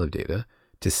huge pile of data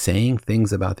to saying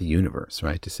things about the universe,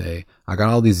 right? To say, I got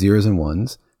all these zeros and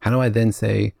ones. How do I then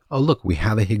say, oh, look, we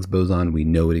have a Higgs boson, we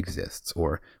know it exists,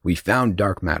 or we found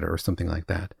dark matter, or something like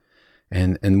that.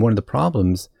 And one of the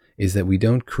problems is that we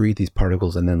don't create these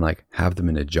particles and then have them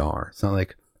in a jar. It's not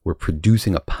like we're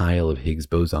producing a pile of Higgs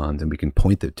bosons and we can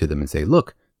point to them and say,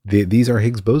 look, these are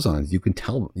Higgs bosons. You can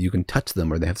touch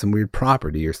them, or they have some weird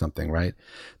property or something, right?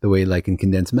 The way in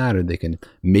condensed matter, they can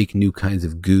make new kinds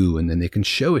of goo and then they can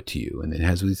show it to you and it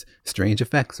has these strange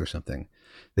effects or something.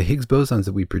 The Higgs bosons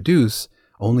that we produce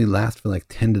only last for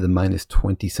 10 to the minus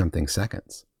 20 something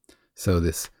seconds. So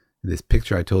this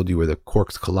picture I told you where the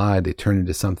quarks collide, they turn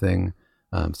into something,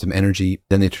 some energy,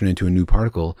 then they turn into a new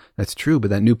particle. That's true, but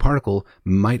that new particle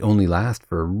might only last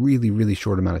for a really, really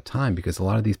short amount of time because a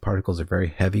lot of these particles are very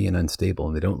heavy and unstable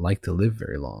and they don't like to live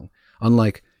very long.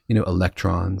 Unlike,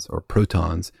 electrons or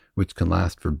protons, which can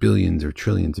last for billions or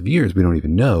trillions of years, we don't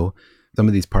even know. Some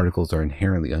of these particles are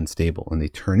inherently unstable and they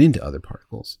turn into other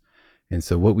particles. And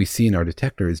so what we see in our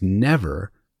detector is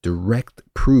never direct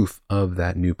proof of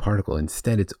that new particle.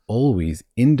 Instead, it's always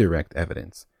indirect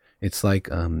evidence. It's like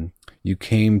you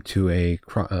came to an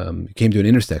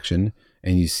intersection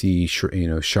and you see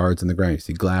shards on the ground. You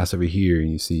see glass over here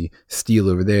and you see steel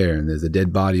over there, and there's a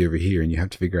dead body over here, and you have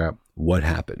to figure out what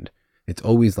happened. It's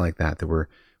always like that we're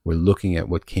looking at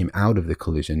what came out of the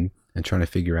collision and trying to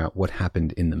figure out what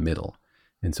happened in the middle.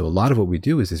 And so a lot of what we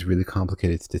do is this really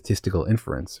complicated statistical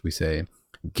inference. We say,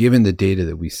 given the data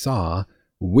that we saw,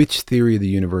 which theory of the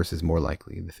universe is more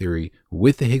likely? The theory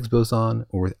with the Higgs boson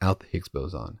or without the Higgs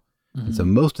boson? Mm-hmm. And so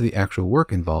most of the actual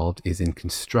work involved is in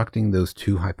constructing those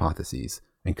two hypotheses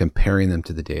and comparing them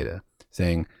to the data,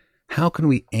 saying, how can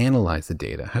we analyze the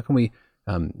data? How can we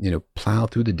plow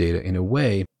through the data in a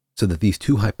way so that these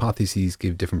two hypotheses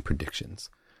give different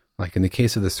predictions? Like in the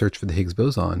case of the search for the Higgs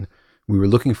boson, we were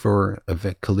looking for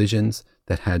collisions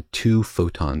that had two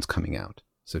photons coming out.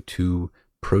 So two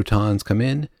protons come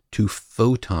in, two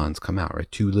photons come out, right?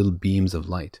 Two little beams of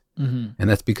light. Mm-hmm. And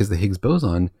that's because the Higgs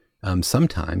boson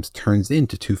sometimes turns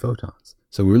into two photons.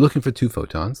 So we were looking for two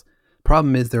photons.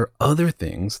 Problem is there are other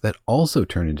things that also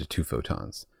turn into two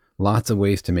photons. Lots of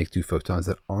ways to make two photons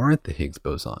that aren't the Higgs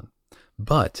boson.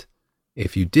 But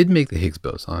if you did make the Higgs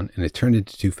boson and it turned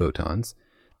into two photons,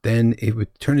 then it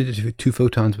would turn into two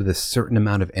photons with a certain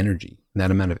amount of energy. And that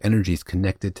amount of energy is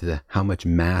connected to how much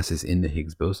mass is in the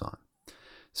Higgs boson.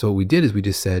 So what we did is we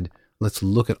just said, let's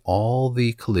look at all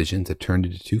the collisions that turned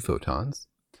into two photons,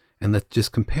 and let's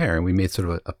just compare. And we made sort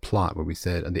of a plot where we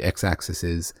said on the x-axis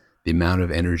is the amount of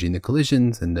energy in the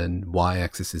collisions, and then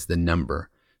y-axis is the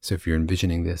number. So if you're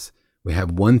envisioning this, we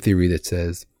have one theory that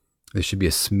says there should be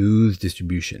a smooth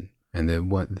distribution. And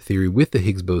the theory with the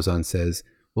Higgs boson says,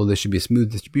 well, there should be a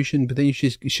smooth distribution, but then you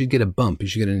should get a bump. You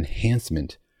should get an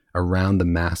enhancement around the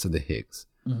mass of the Higgs.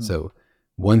 Mm-hmm. So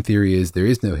one theory is there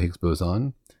is no Higgs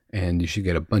boson, and you should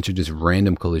get a bunch of just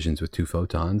random collisions with two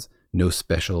photons, no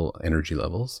special energy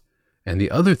levels. And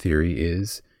the other theory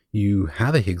is you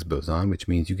have a Higgs boson, which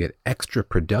means you get extra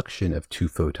production of two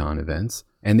photon events,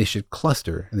 and they should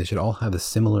cluster, and they should all have a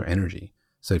similar energy.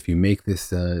 So if you make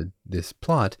this this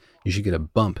plot, you should get a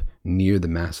bump near the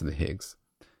mass of the Higgs.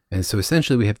 And so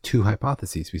essentially we have two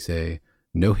hypotheses. We say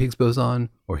no Higgs boson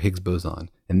or Higgs boson.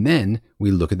 And then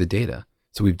we look at the data.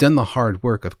 So we've done the hard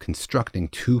work of constructing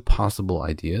two possible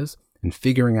ideas and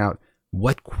figuring out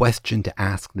what question to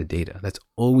ask the data. That's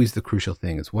always the crucial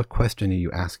thing, is what question are you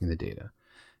asking the data?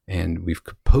 And we've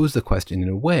posed the question in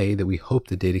a way that we hope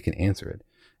the data can answer it.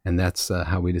 And that's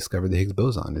how we discovered the Higgs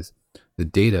boson, is the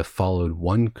data followed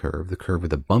one curve, the curve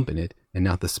with a bump in it, and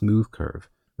not the smooth curve,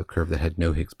 the curve that had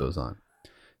no Higgs boson.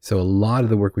 So a lot of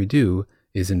the work we do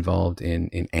is involved in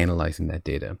analyzing that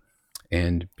data.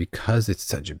 And because it's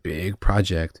such a big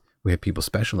project, we have people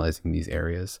specializing in these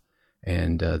areas.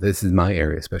 And this is my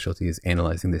area of specialty, is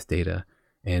analyzing this data.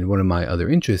 And one of my other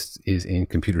interests is in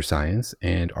computer science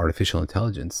and artificial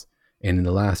intelligence. And in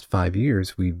the last 5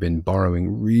 years, we've been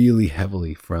borrowing really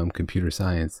heavily from computer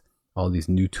science, all these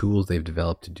new tools they've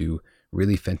developed to do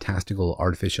really fantastical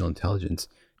artificial intelligence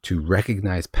to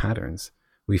recognize patterns.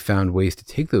 We found ways to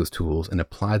take those tools and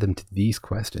apply them to these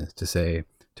questions, to say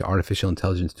to artificial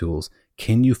intelligence tools,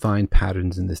 can you find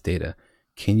patterns in this data?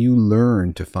 Can you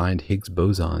learn to find Higgs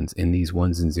bosons in these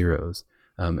ones and zeros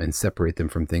and separate them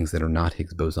from things that are not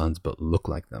Higgs bosons but look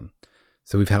like them?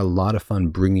 So we've had a lot of fun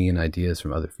bringing in ideas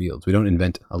from other fields. We don't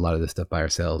invent a lot of this stuff by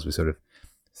ourselves. We sort of,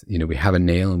 we have a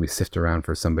nail and we sift around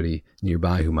for somebody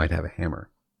nearby who might have a hammer.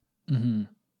 Mm-hmm.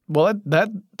 Well, that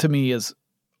to me is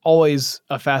always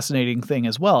a fascinating thing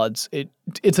as well.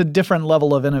 It's a different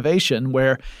level of innovation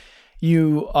where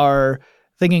you are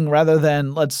thinking, rather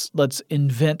than let's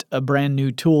invent a brand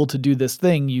new tool to do this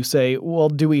thing, you say, well,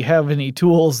 do we have any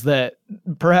tools that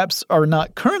perhaps are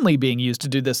not currently being used to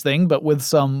do this thing, but with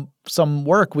some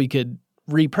work we could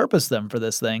repurpose them for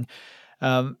this thing?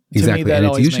 Exactly. To me, that and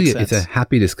always it's usually, makes sense. it's a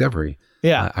happy discovery.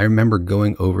 Yeah. I remember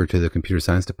going over to the computer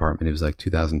science department, it was like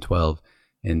 2012,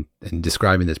 and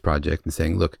describing this project and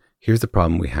saying, look, here's the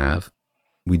problem we have.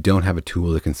 We don't have a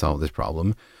tool that can solve this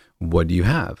problem. What do you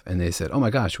have? And they said, oh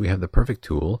my gosh, we have the perfect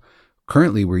tool.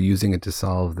 Currently, we're using it to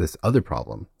solve this other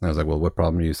problem. And I was like, well, what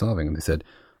problem are you solving? And they said,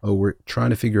 oh, we're trying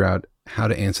to figure out how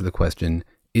to answer the question,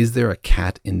 is there a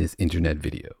cat in this internet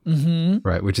video? Mm-hmm.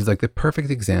 Right? Which is like the perfect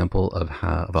example of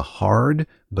a hard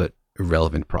but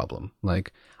irrelevant problem.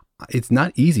 Like, it's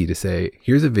not easy to say,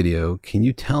 here's a video. Can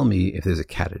you tell me if there's a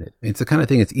cat in it? It's the kind of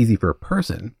thing that's easy for a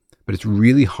person, but it's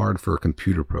really hard for a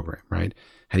computer program, right?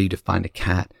 How do you define a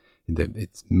cat?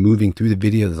 It's moving through the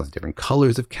video. There's different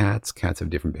colors of cats. Cats have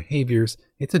different behaviors.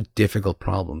 It's a difficult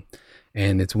problem.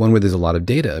 And it's one where there's a lot of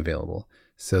data available.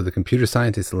 So the computer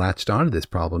scientists latched onto this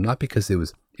problem, not because it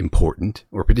was important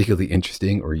or particularly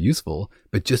interesting or useful,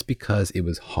 but just because it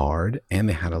was hard and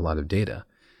they had a lot of data.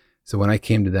 So when I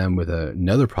came to them with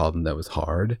another problem that was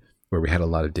hard, where we had a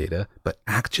lot of data, but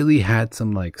actually had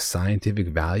some like scientific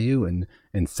value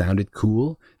and sounded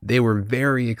cool, they were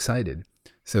very excited.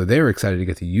 So they were excited to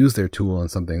get to use their tool on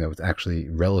something that was actually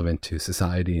relevant to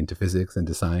society and to physics and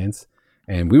to science.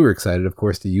 And we were excited, of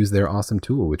course, to use their awesome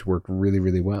tool, which worked really,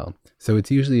 really well. So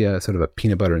it's usually a sort of a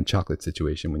peanut butter and chocolate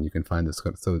situation when you can find those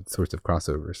sorts of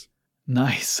crossovers.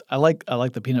 Nice. I like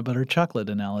the peanut butter chocolate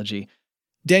analogy.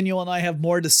 Daniel and I have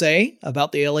more to say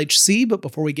about the LHC, but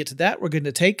before we get to that, we're going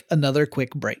to take another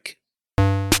quick break.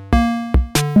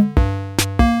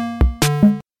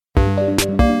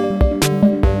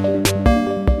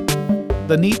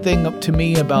 The neat thing to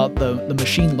me about the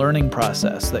machine learning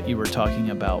process that you were talking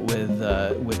about with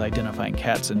identifying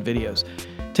cats in videos,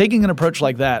 taking an approach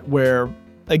like that where,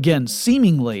 again,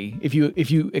 seemingly, if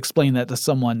you explain that to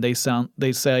someone, they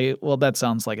say, well, that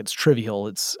sounds like it's trivial.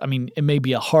 It may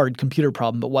be a hard computer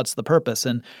problem, but what's the purpose?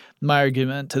 And my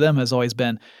argument to them has always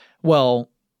been, well,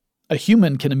 a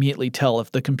human can immediately tell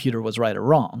if the computer was right or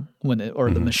wrong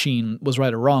the machine was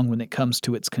right or wrong when it comes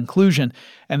to its conclusion,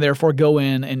 and therefore go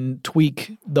in and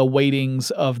tweak the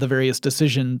weightings of the various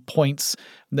decision points.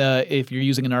 If you're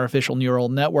using an artificial neural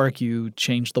network, you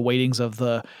change the weightings of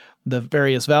the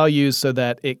various values so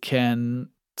that it can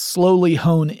slowly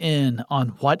hone in on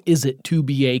what is it to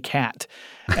be a cat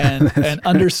and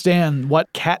understand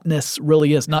what catness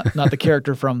really is. Not the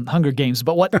character from Hunger Games,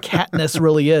 but what catness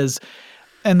really is.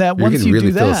 And that You're once you really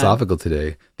do that, philosophical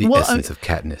today. The essence of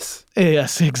catness.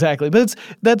 Yes, exactly. But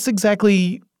that's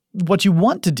exactly what you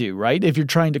want to do, right? If you're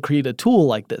trying to create a tool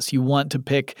like this, you want to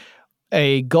pick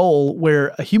a goal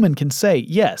where a human can say,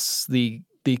 yes, the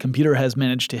computer has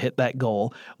managed to hit that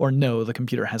goal, or no, the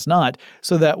computer has not.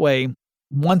 So that way,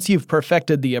 once you've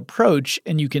perfected the approach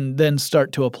and you can then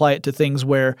start to apply it to things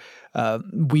where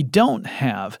we don't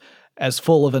have as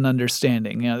full of an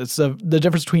understanding. It's the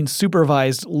difference between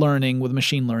supervised learning with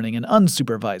machine learning and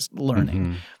unsupervised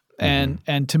learning.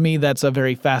 And to me, that's a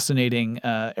very fascinating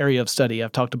area of study.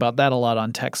 I've talked about that a lot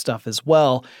on tech stuff as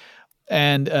well.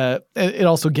 And it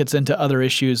also gets into other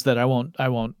issues that I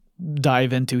won't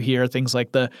dive into here. Things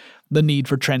like the need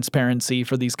for transparency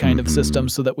for these kind of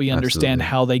systems, so that we understand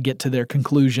how they get to their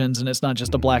conclusions, and it's not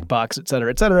just a black box, et cetera,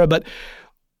 et cetera. But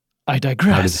I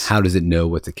digress. How does it know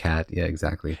what's a cat? Yeah,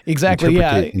 exactly. Exactly.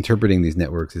 Interpreting these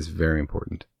networks is very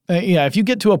important. If you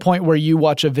get to a point where you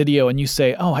watch a video and you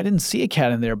say, oh, I didn't see a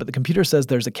cat in there, but the computer says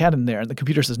there's a cat in there, and the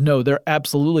computer says, no, there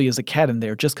absolutely is a cat in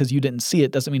there. Just because you didn't see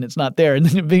it doesn't mean it's not there. And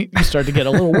then you start to get a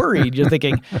little worried. You're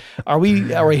thinking, are we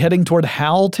heading toward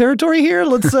HAL territory here?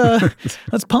 Let's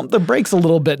pump the brakes a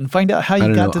little bit and find out how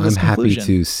you got to this conclusion. I'm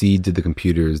happy to cede to the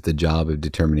computers the job of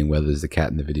determining whether there's a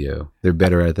cat in the video. They're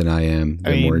better at it than I am.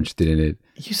 They're more interested in it.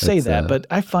 You say that, but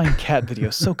I find cat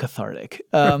videos so cathartic.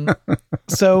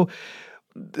 So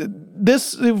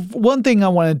this one thing I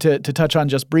wanted to touch on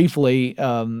just briefly,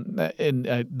 and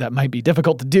that might be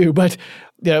difficult to do, but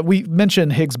we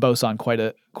mentioned Higgs boson quite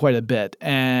a bit.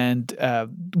 And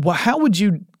how would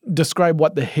you describe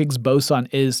what the Higgs boson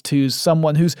is to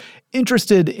someone who's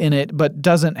interested in it but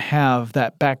doesn't have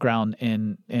that background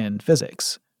in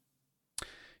physics?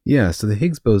 Yeah, so the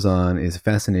Higgs boson is a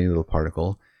fascinating little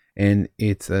particle, and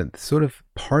it's a sort of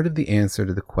part of the answer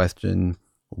to the question,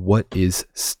 what is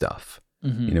stuff?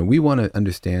 We want to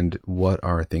understand what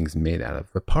are things made out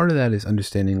of. But part of that is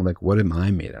understanding, like, what am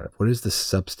I made out of? What is the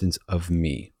substance of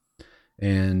me?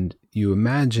 And you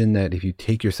imagine that if you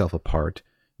take yourself apart,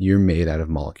 you're made out of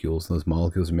molecules. Those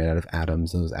molecules are made out of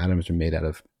atoms. And those atoms are made out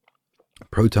of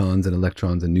protons and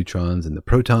electrons and neutrons. And the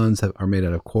protons are made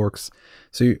out of quarks.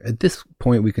 So at this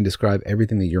point, we can describe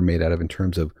everything that you're made out of in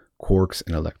terms of quarks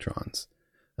and electrons.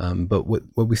 But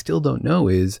what we still don't know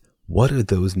is, what are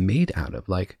those made out of?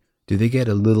 Like, do they get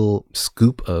a little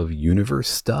scoop of universe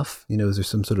stuff? Is there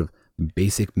some sort of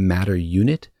basic matter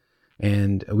unit?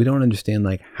 And we don't understand,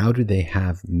 like, how do they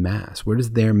have mass? Where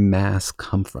does their mass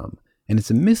come from? And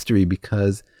it's a mystery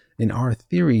because in our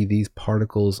theory, these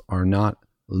particles are not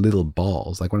little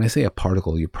balls. Like, when I say a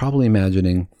particle, you're probably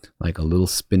imagining like a little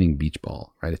spinning beach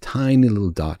ball, right? A tiny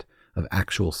little dot of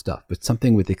actual stuff, but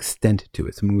something with extent to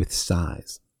it, something with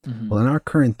size. Well, in our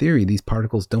current theory, these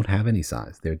particles don't have any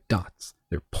size. They're dots.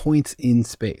 They're points in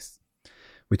space,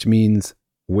 which means,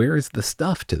 where is the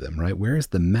stuff to them, right? Where is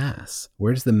the mass?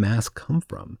 Where does the mass come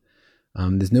from?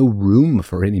 There's no room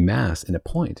for any mass in a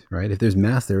point, right? If there's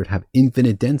mass there, it would have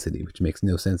infinite density, which makes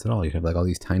no sense at all. You'd have like all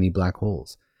these tiny black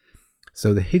holes.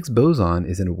 So the Higgs boson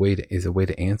is a way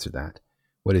to answer that.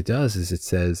 What it does is it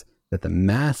says that the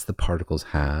mass the particles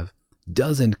have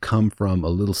doesn't come from a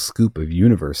little scoop of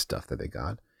universe stuff that they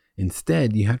got.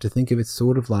 Instead, you have to think of it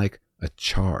sort of like a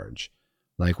charge.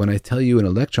 Like when I tell you an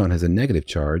electron has a negative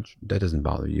charge, that doesn't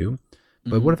bother you.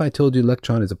 But what if I told you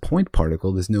electron is a point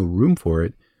particle, there's no room for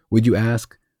it? Would you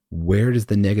ask, where does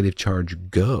the negative charge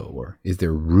go? Or is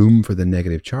there room for the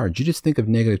negative charge? You just think of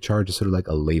negative charge as sort of like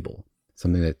a label,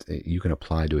 something that you can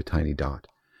apply to a tiny dot.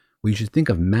 Well, you should think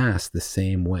of mass the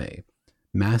same way.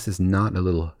 Mass is not a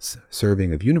little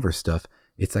serving of universe stuff.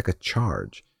 It's like a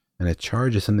charge. And a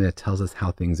charge is something that tells us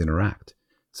how things interact.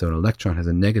 So an electron has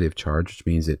a negative charge, which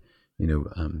means it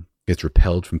gets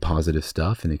repelled from positive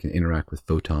stuff, and it can interact with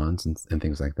photons and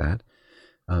things like that.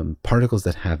 Particles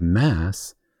that have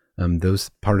mass, those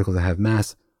particles that have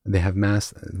mass, they have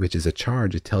mass, which is a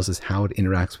charge. It tells us how it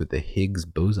interacts with the Higgs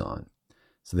boson.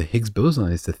 So the Higgs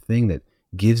boson is the thing that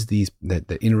gives that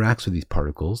interacts with these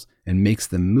particles and makes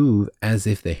them move as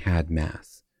if they had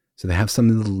mass. So they have some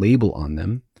little label on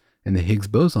them, and the Higgs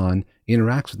boson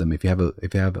interacts with them. If you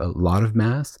have a lot of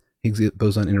mass, Higgs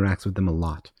boson interacts with them a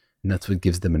lot. And that's what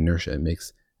gives them inertia. It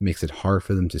makes it hard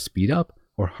for them to speed up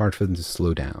or hard for them to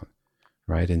slow down,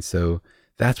 right? And so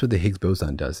that's what the Higgs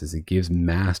boson does, is it gives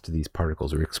mass to these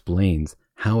particles, or explains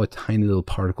how a tiny little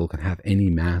particle can have any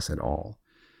mass at all.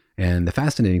 And the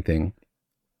fascinating thing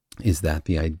is that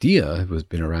the idea has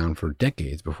been around for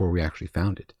decades before we actually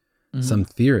found it. Some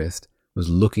theorist was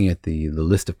looking at the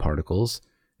list of particles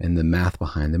and the math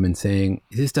behind them and saying,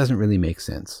 this doesn't really make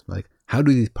sense. Like, how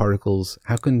can these particles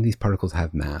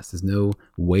have mass? There's no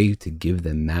way to give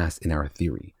them mass in our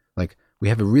theory. Like, we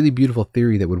have a really beautiful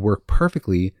theory that would work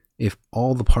perfectly if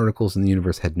all the particles in the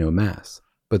universe had no mass,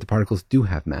 but the particles do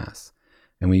have mass.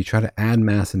 And when you try to add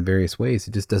mass in various ways,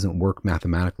 it just doesn't work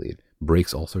mathematically. It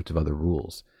breaks all sorts of other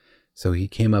rules. So he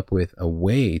came up with a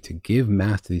way to give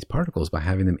mass to these particles by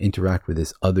having them interact with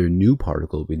this other new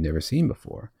particle we'd never seen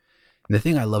before. And the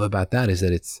thing I love about that is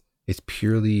that it's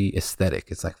purely aesthetic.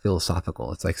 It's like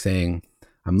philosophical. It's like saying,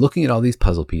 I'm looking at all these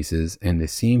puzzle pieces and there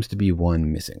seems to be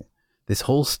one missing. this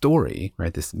whole story,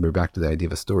 right? We're back to the idea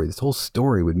of a story. This whole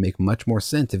story would make much more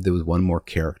sense if there was one more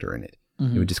character in it.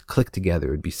 It would just click together.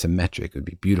 It would be symmetric. It would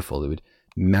be beautiful. It would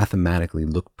mathematically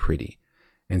look pretty.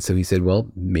 And so he said, well,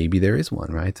 maybe there is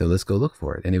one, right? So let's go look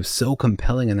for it. And it was so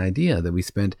compelling an idea that we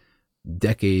spent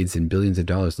decades and billions of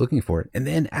dollars looking for it and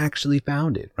then actually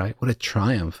found it, right? What a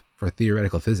triumph for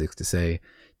theoretical physics to say,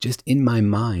 just in my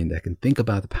mind, I can think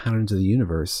about the patterns of the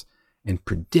universe and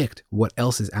predict what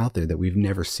else is out there that we've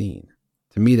never seen.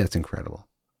 To me, that's incredible.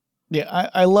 Yeah,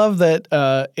 I love that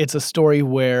it's a story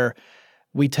where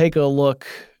we take a look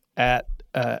at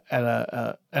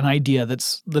an idea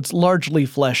that's largely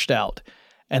fleshed out,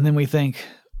 and then we think,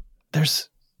 this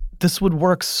would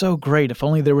work so great if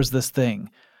only there was this thing.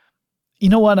 You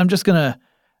know what? I'm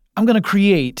gonna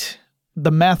create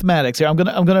the mathematics here. I'm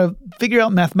gonna figure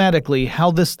out mathematically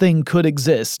how this thing could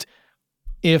exist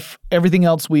if everything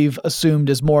else we've assumed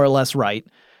is more or less right,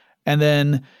 and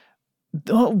then,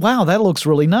 oh, wow, that looks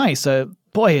really nice.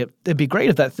 Boy, it'd be great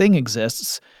if that thing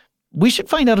exists. We should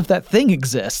find out if that thing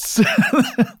exists.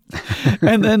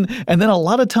 and then a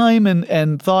lot of time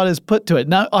and thought is put to it.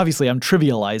 Now, obviously, I'm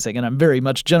trivializing and I'm very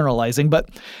much generalizing, but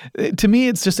to me,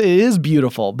 it is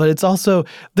beautiful. But it's also,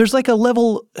 there's a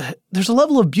level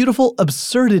of beautiful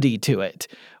absurdity to it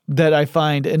that I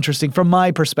find interesting from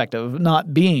my perspective,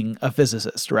 not being a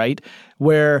physicist, right?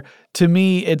 Where to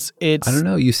me, it's. I don't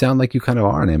know. You sound like you kind of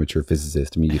are an amateur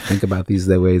physicist. I mean, you think about these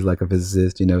ways like a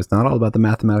physicist. It's not all about the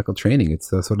mathematical training. It's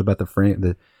sort of about the frame,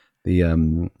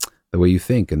 the way you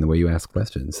think and the way you ask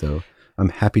questions. So I'm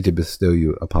happy to bestow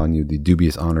upon you the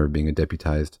dubious honor of being a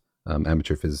deputized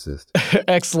amateur physicist.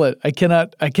 Excellent. I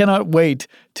cannot wait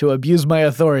to abuse my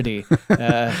authority.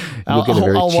 You'll get a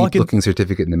very cheap-looking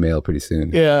certificate in the mail pretty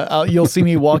soon. Yeah, you'll see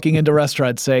me walking into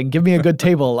restaurants saying, "Give me a good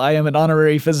table. I am an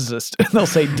honorary physicist." And they'll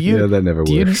say, "Do you?" Yeah, that never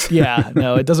works. Yeah,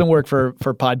 no, it doesn't work for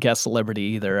podcast celebrity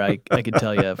either. I can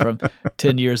tell you from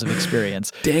 10 years of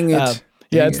experience. Dang it.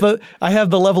 Yeah, I have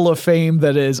the level of fame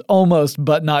that is almost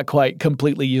but not quite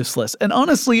completely useless. And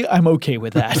honestly, I'm okay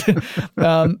with that.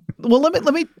 Well,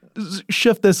 let me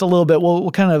shift this a little bit.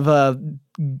 We'll kind of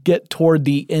get toward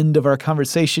the end of our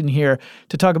conversation here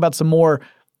to talk about some more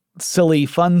silly,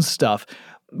 fun stuff.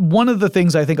 One of the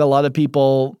things I think a lot of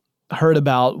people heard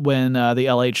about when the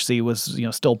LHC was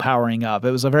still powering up.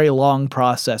 It was a very long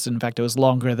process. In fact, it was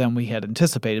longer than we had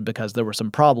anticipated because there were some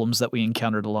problems that we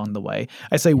encountered along the way.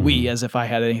 I say we as if I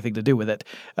had anything to do with it.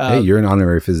 Hey, you're an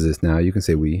honorary physicist now. You can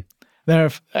say we.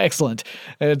 They're excellent.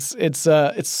 It's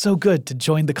so good to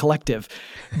join the collective.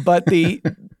 But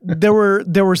there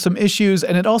were some issues,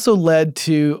 and it also led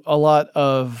to a lot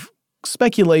of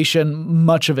speculation,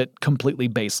 much of it completely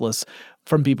baseless,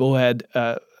 from people who had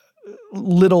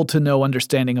little to no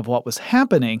understanding of what was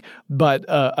happening, but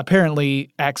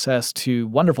apparently access to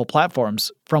wonderful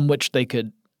platforms from which they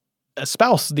could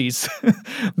espouse these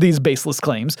these baseless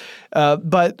claims.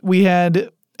 But we had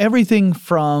everything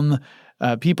from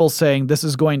people saying this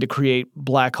is going to create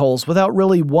black holes without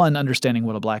really, one, understanding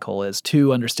what a black hole is,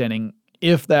 two, understanding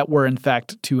if that were in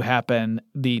fact to happen,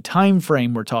 the time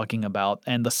frame we're talking about,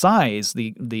 and the size,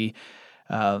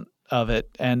 of it,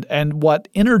 and what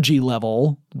energy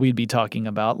level we'd be talking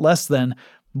about, less than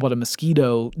what a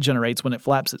mosquito generates when it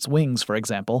flaps its wings, for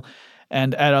example,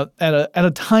 and at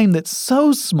a time that's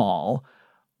so small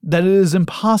that it is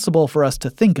impossible for us to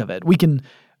think of it. We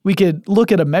could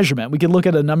look at a measurement, we could look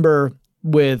at a number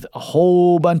with a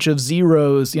whole bunch of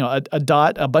zeros, a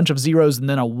dot, a bunch of zeros, and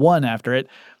then a 1 after it,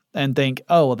 and think,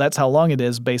 oh, well, that's how long it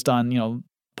is based on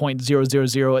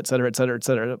 0.000, et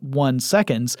cetera, 1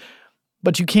 seconds.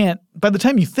 But you can't, by the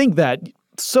time you think that,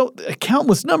 so a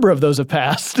countless number of those have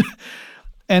passed.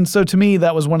 And so to me,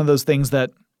 that was one of those things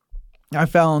that I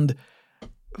found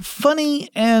funny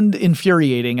and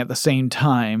infuriating at the same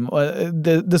time.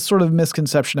 This sort of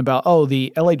misconception about,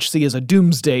 the LHC is a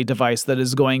doomsday device that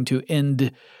is going to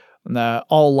end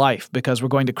all life because we're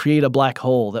going to create a black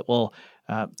hole that will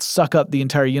suck up the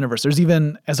entire universe. There's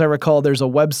even, as I recall, there's a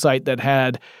website that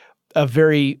had a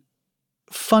very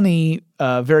funny,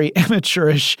 very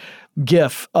amateurish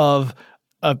GIF of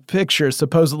a picture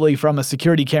supposedly from a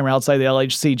security camera outside the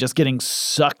LHC just getting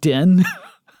sucked in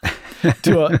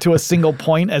to a single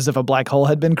point as if a black hole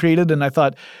had been created. And I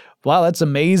thought, wow, that's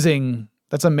amazing.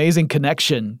 That's amazing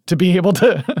connection to be able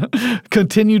to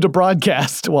continue to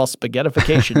broadcast while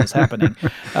spaghettification is happening.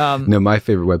 No, my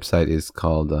favorite website is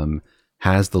called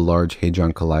Has the Large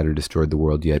Hadron Collider Destroyed the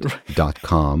World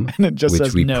Yet.com,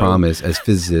 which we promise as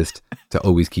physicists to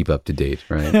always keep up to date,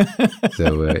 right?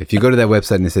 So if you go to that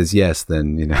website and it says yes,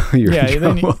 then you're in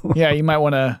trouble. You might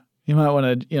want to You might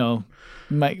want to,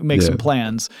 make some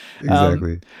plans.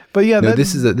 Exactly. But yeah, no,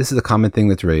 this is a common thing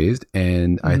that's raised,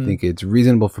 and I think it's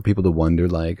reasonable for people to wonder,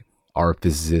 like, are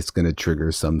physicists going to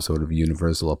trigger some sort of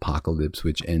universal apocalypse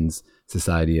which ends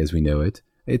society as we know it?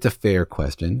 It's a fair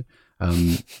question,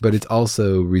 but it's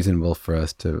also reasonable for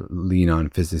us to lean on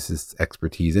physicists'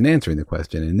 expertise in answering the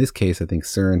question. In this case, I think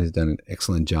CERN has done an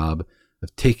excellent job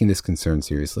of taking this concern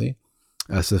seriously.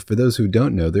 So for those who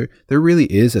don't know, there really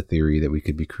is a theory that we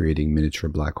could be creating miniature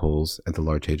black holes at the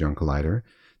Large Hadron Collider.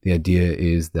 The idea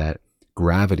is that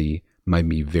gravity might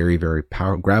be very, very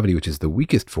powerful. Gravity, which is the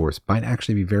weakest force, might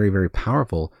actually be very, very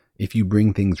powerful if you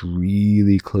bring things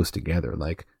really close together,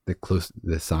 like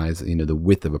the size, the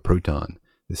width of a proton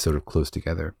is sort of close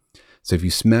together. So if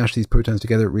you smash these protons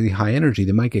together at really high energy,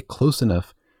 they might get close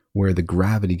enough where the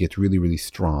gravity gets really, really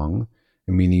strong,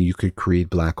 meaning you could create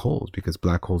black holes, because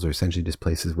black holes are essentially just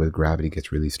places where gravity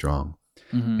gets really strong.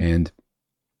 And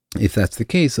if that's the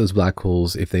case, those black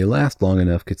holes, if they last long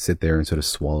enough, could sit there and sort of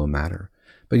swallow matter.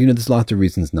 But there's lots of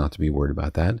reasons not to be worried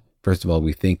about that. First of all,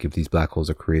 we think if these black holes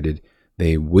are created,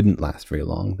 they wouldn't last very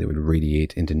long. They would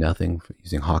radiate into nothing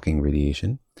using Hawking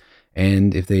radiation.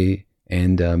 And we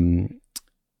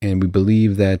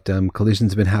believe that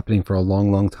collisions have been happening for a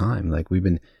long, long time. Like, we've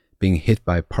been being hit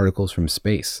by particles from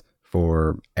space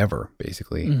forever,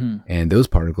 basically. And those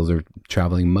particles are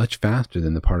traveling much faster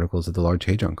than the particles at the Large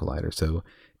Hadron Collider. So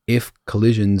if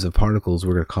collisions of particles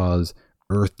were to cause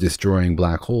Earth-destroying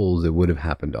black holes, it would have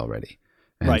happened already.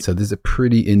 And so there's a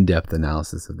pretty in-depth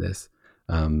analysis of this.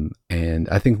 And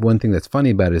I think one thing that's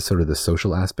funny about it is sort of the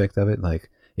social aspect of it. Like,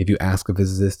 if you ask a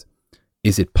physicist,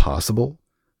 is it possible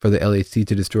for the LHC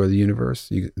to destroy the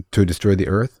universe, to destroy the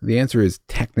Earth? The answer is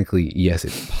technically yes,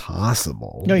 it's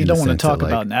possible. No, you don't want to talk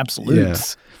about in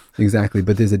absolutes. Yeah, exactly.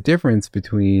 But there's a difference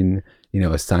between,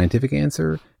 a scientific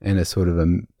answer and a sort of a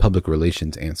public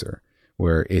relations answer,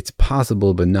 where it's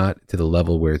possible, but not to the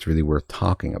level where it's really worth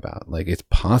talking about. Like, it's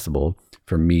possible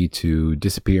for me to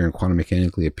disappear and quantum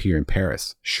mechanically appear in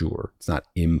Paris. Sure, it's not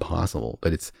impossible,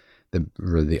 but it's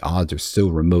the odds are so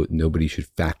remote, nobody should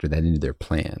factor that into their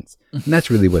plans. And that's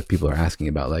really what people are asking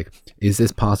about. Like, is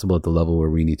this possible at the level where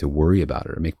we need to worry about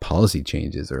it or make policy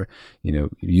changes or,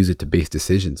 use it to base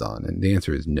decisions on? And the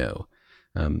answer is no.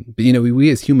 But,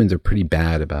 we as humans are pretty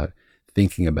bad about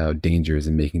thinking about dangers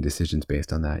and making decisions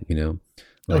based on that,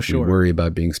 Like, we worry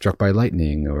about being struck by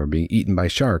lightning or being eaten by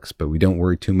sharks, but we don't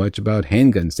worry too much about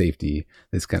handgun safety,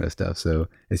 this kind of stuff. So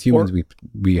as humans,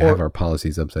 we have our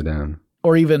policies upside down.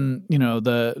 Or even,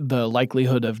 the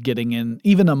likelihood of getting in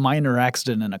even a minor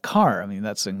accident in a car. I mean,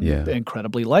 that's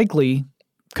incredibly likely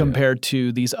compared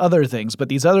to these other things. But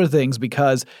these other things,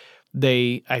 because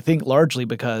I think largely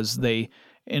because they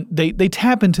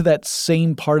tap into that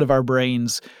same part of our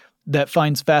brains that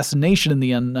finds fascination in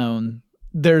the unknown.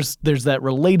 There's that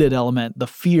related element, the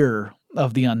fear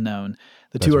of the unknown.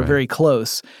 The two are very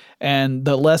close. And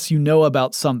the less you know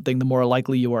about something, the more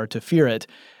likely you are to fear it.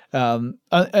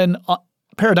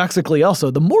 Paradoxically also,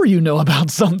 the more you know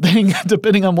about something,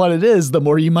 depending on what it is, the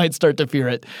more you might start to fear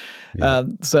it. Yeah.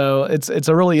 So it's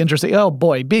a really interesting, oh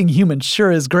boy, being human sure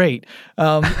is great.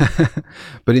 But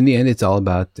in the end, it's all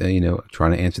about,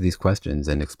 trying to answer these questions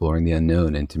and exploring the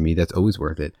unknown. And to me, that's always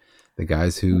worth it. The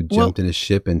guys who jumped in a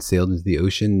ship and sailed into the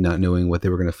ocean, not knowing what they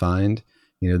were going to find,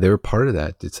 they were part of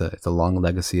that. It's a long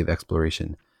legacy of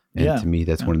exploration. And to me,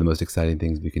 that's one of the most exciting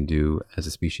things we can do as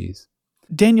a species.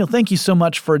 Daniel, thank you so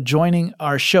much for joining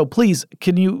our show. Please,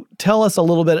 can you tell us a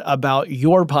little bit about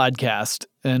your podcast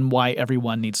and why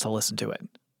everyone needs to listen to it?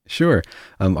 Sure.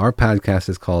 Our podcast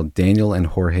is called Daniel and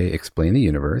Jorge Explain the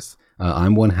Universe.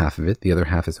 I'm one half of it. The other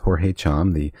half is Jorge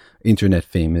Cham, the internet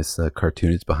famous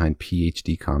cartoonist behind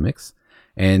PhD Comics.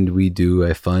 And we do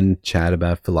a fun chat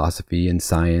about philosophy and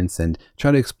science and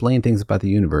try to explain things about the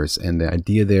universe. And the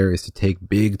idea there is to take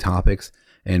big topics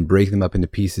and break them up into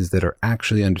pieces that are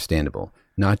actually understandable.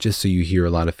 Not just so you hear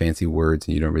a lot of fancy words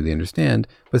and you don't really understand,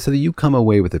 but so that you come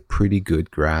away with a pretty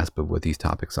good grasp of what these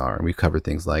topics are. And we cover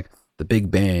things like the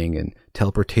Big Bang and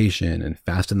teleportation and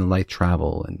faster than light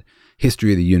travel and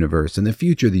history of the universe and the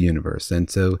future of the universe. And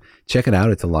so check it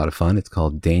out. It's a lot of fun. It's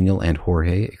called Daniel and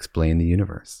Jorge Explain the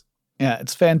Universe. Yeah,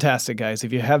 it's fantastic, guys.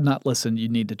 If you have not listened, you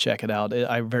need to check it out.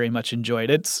 I very much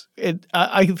enjoyed it.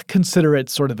 I consider it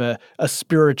sort of a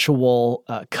spiritual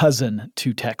cousin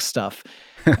to tech stuff.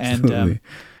 Absolutely.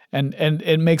 And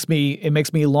it makes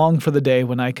me long for the day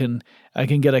when I can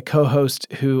get a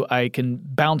co-host who I can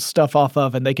bounce stuff off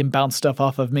of, and they can bounce stuff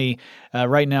off of me.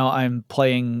 Right now, I'm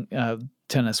playing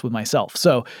tennis with myself,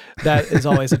 so that is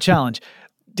always a challenge.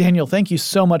 Daniel, thank you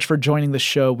so much for joining the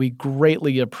show. We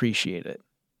greatly appreciate it.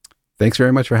 Thanks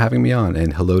very much for having me on,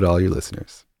 and hello to all your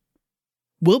listeners.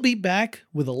 We'll be back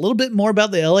with a little bit more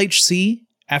about the LHC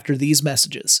after these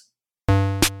messages.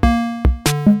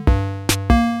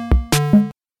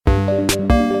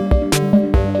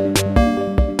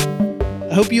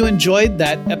 I hope you enjoyed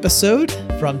that episode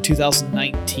from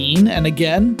 2019. And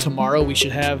again, tomorrow we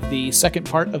should have the second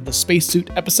part of the spacesuit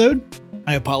episode.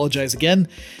 I apologize again.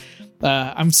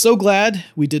 I'm so glad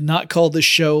we did not call this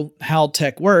show How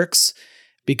Tech Works,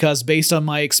 because based on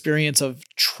my experience of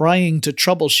trying to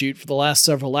troubleshoot for the last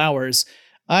several hours,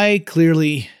 I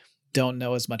clearly don't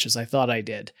know as much as I thought I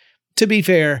did. To be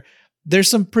fair,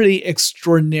 there's some pretty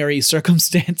extraordinary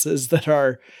circumstances that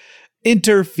are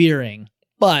interfering,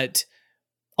 but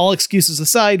all excuses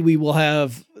aside, we will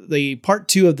have the part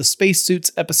 2 of the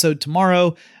spacesuits episode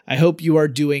tomorrow. I hope you are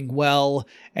doing well.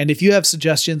 And if you have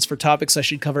suggestions for topics I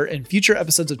should cover in future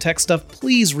episodes of Tech Stuff,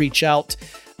 please reach out.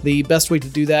 The best way to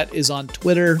do that is on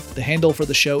Twitter. The handle for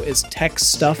the show is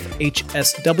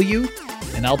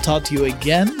TechStuffHSW. And I'll talk to you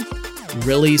again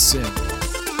really soon.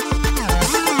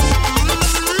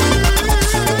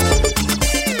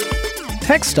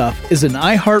 Tech Stuff is an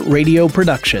iHeartRadio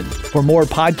production. For more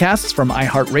podcasts from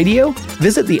iHeartRadio,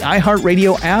 visit the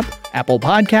iHeartRadio app, Apple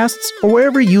Podcasts, or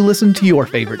wherever you listen to your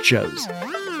favorite shows.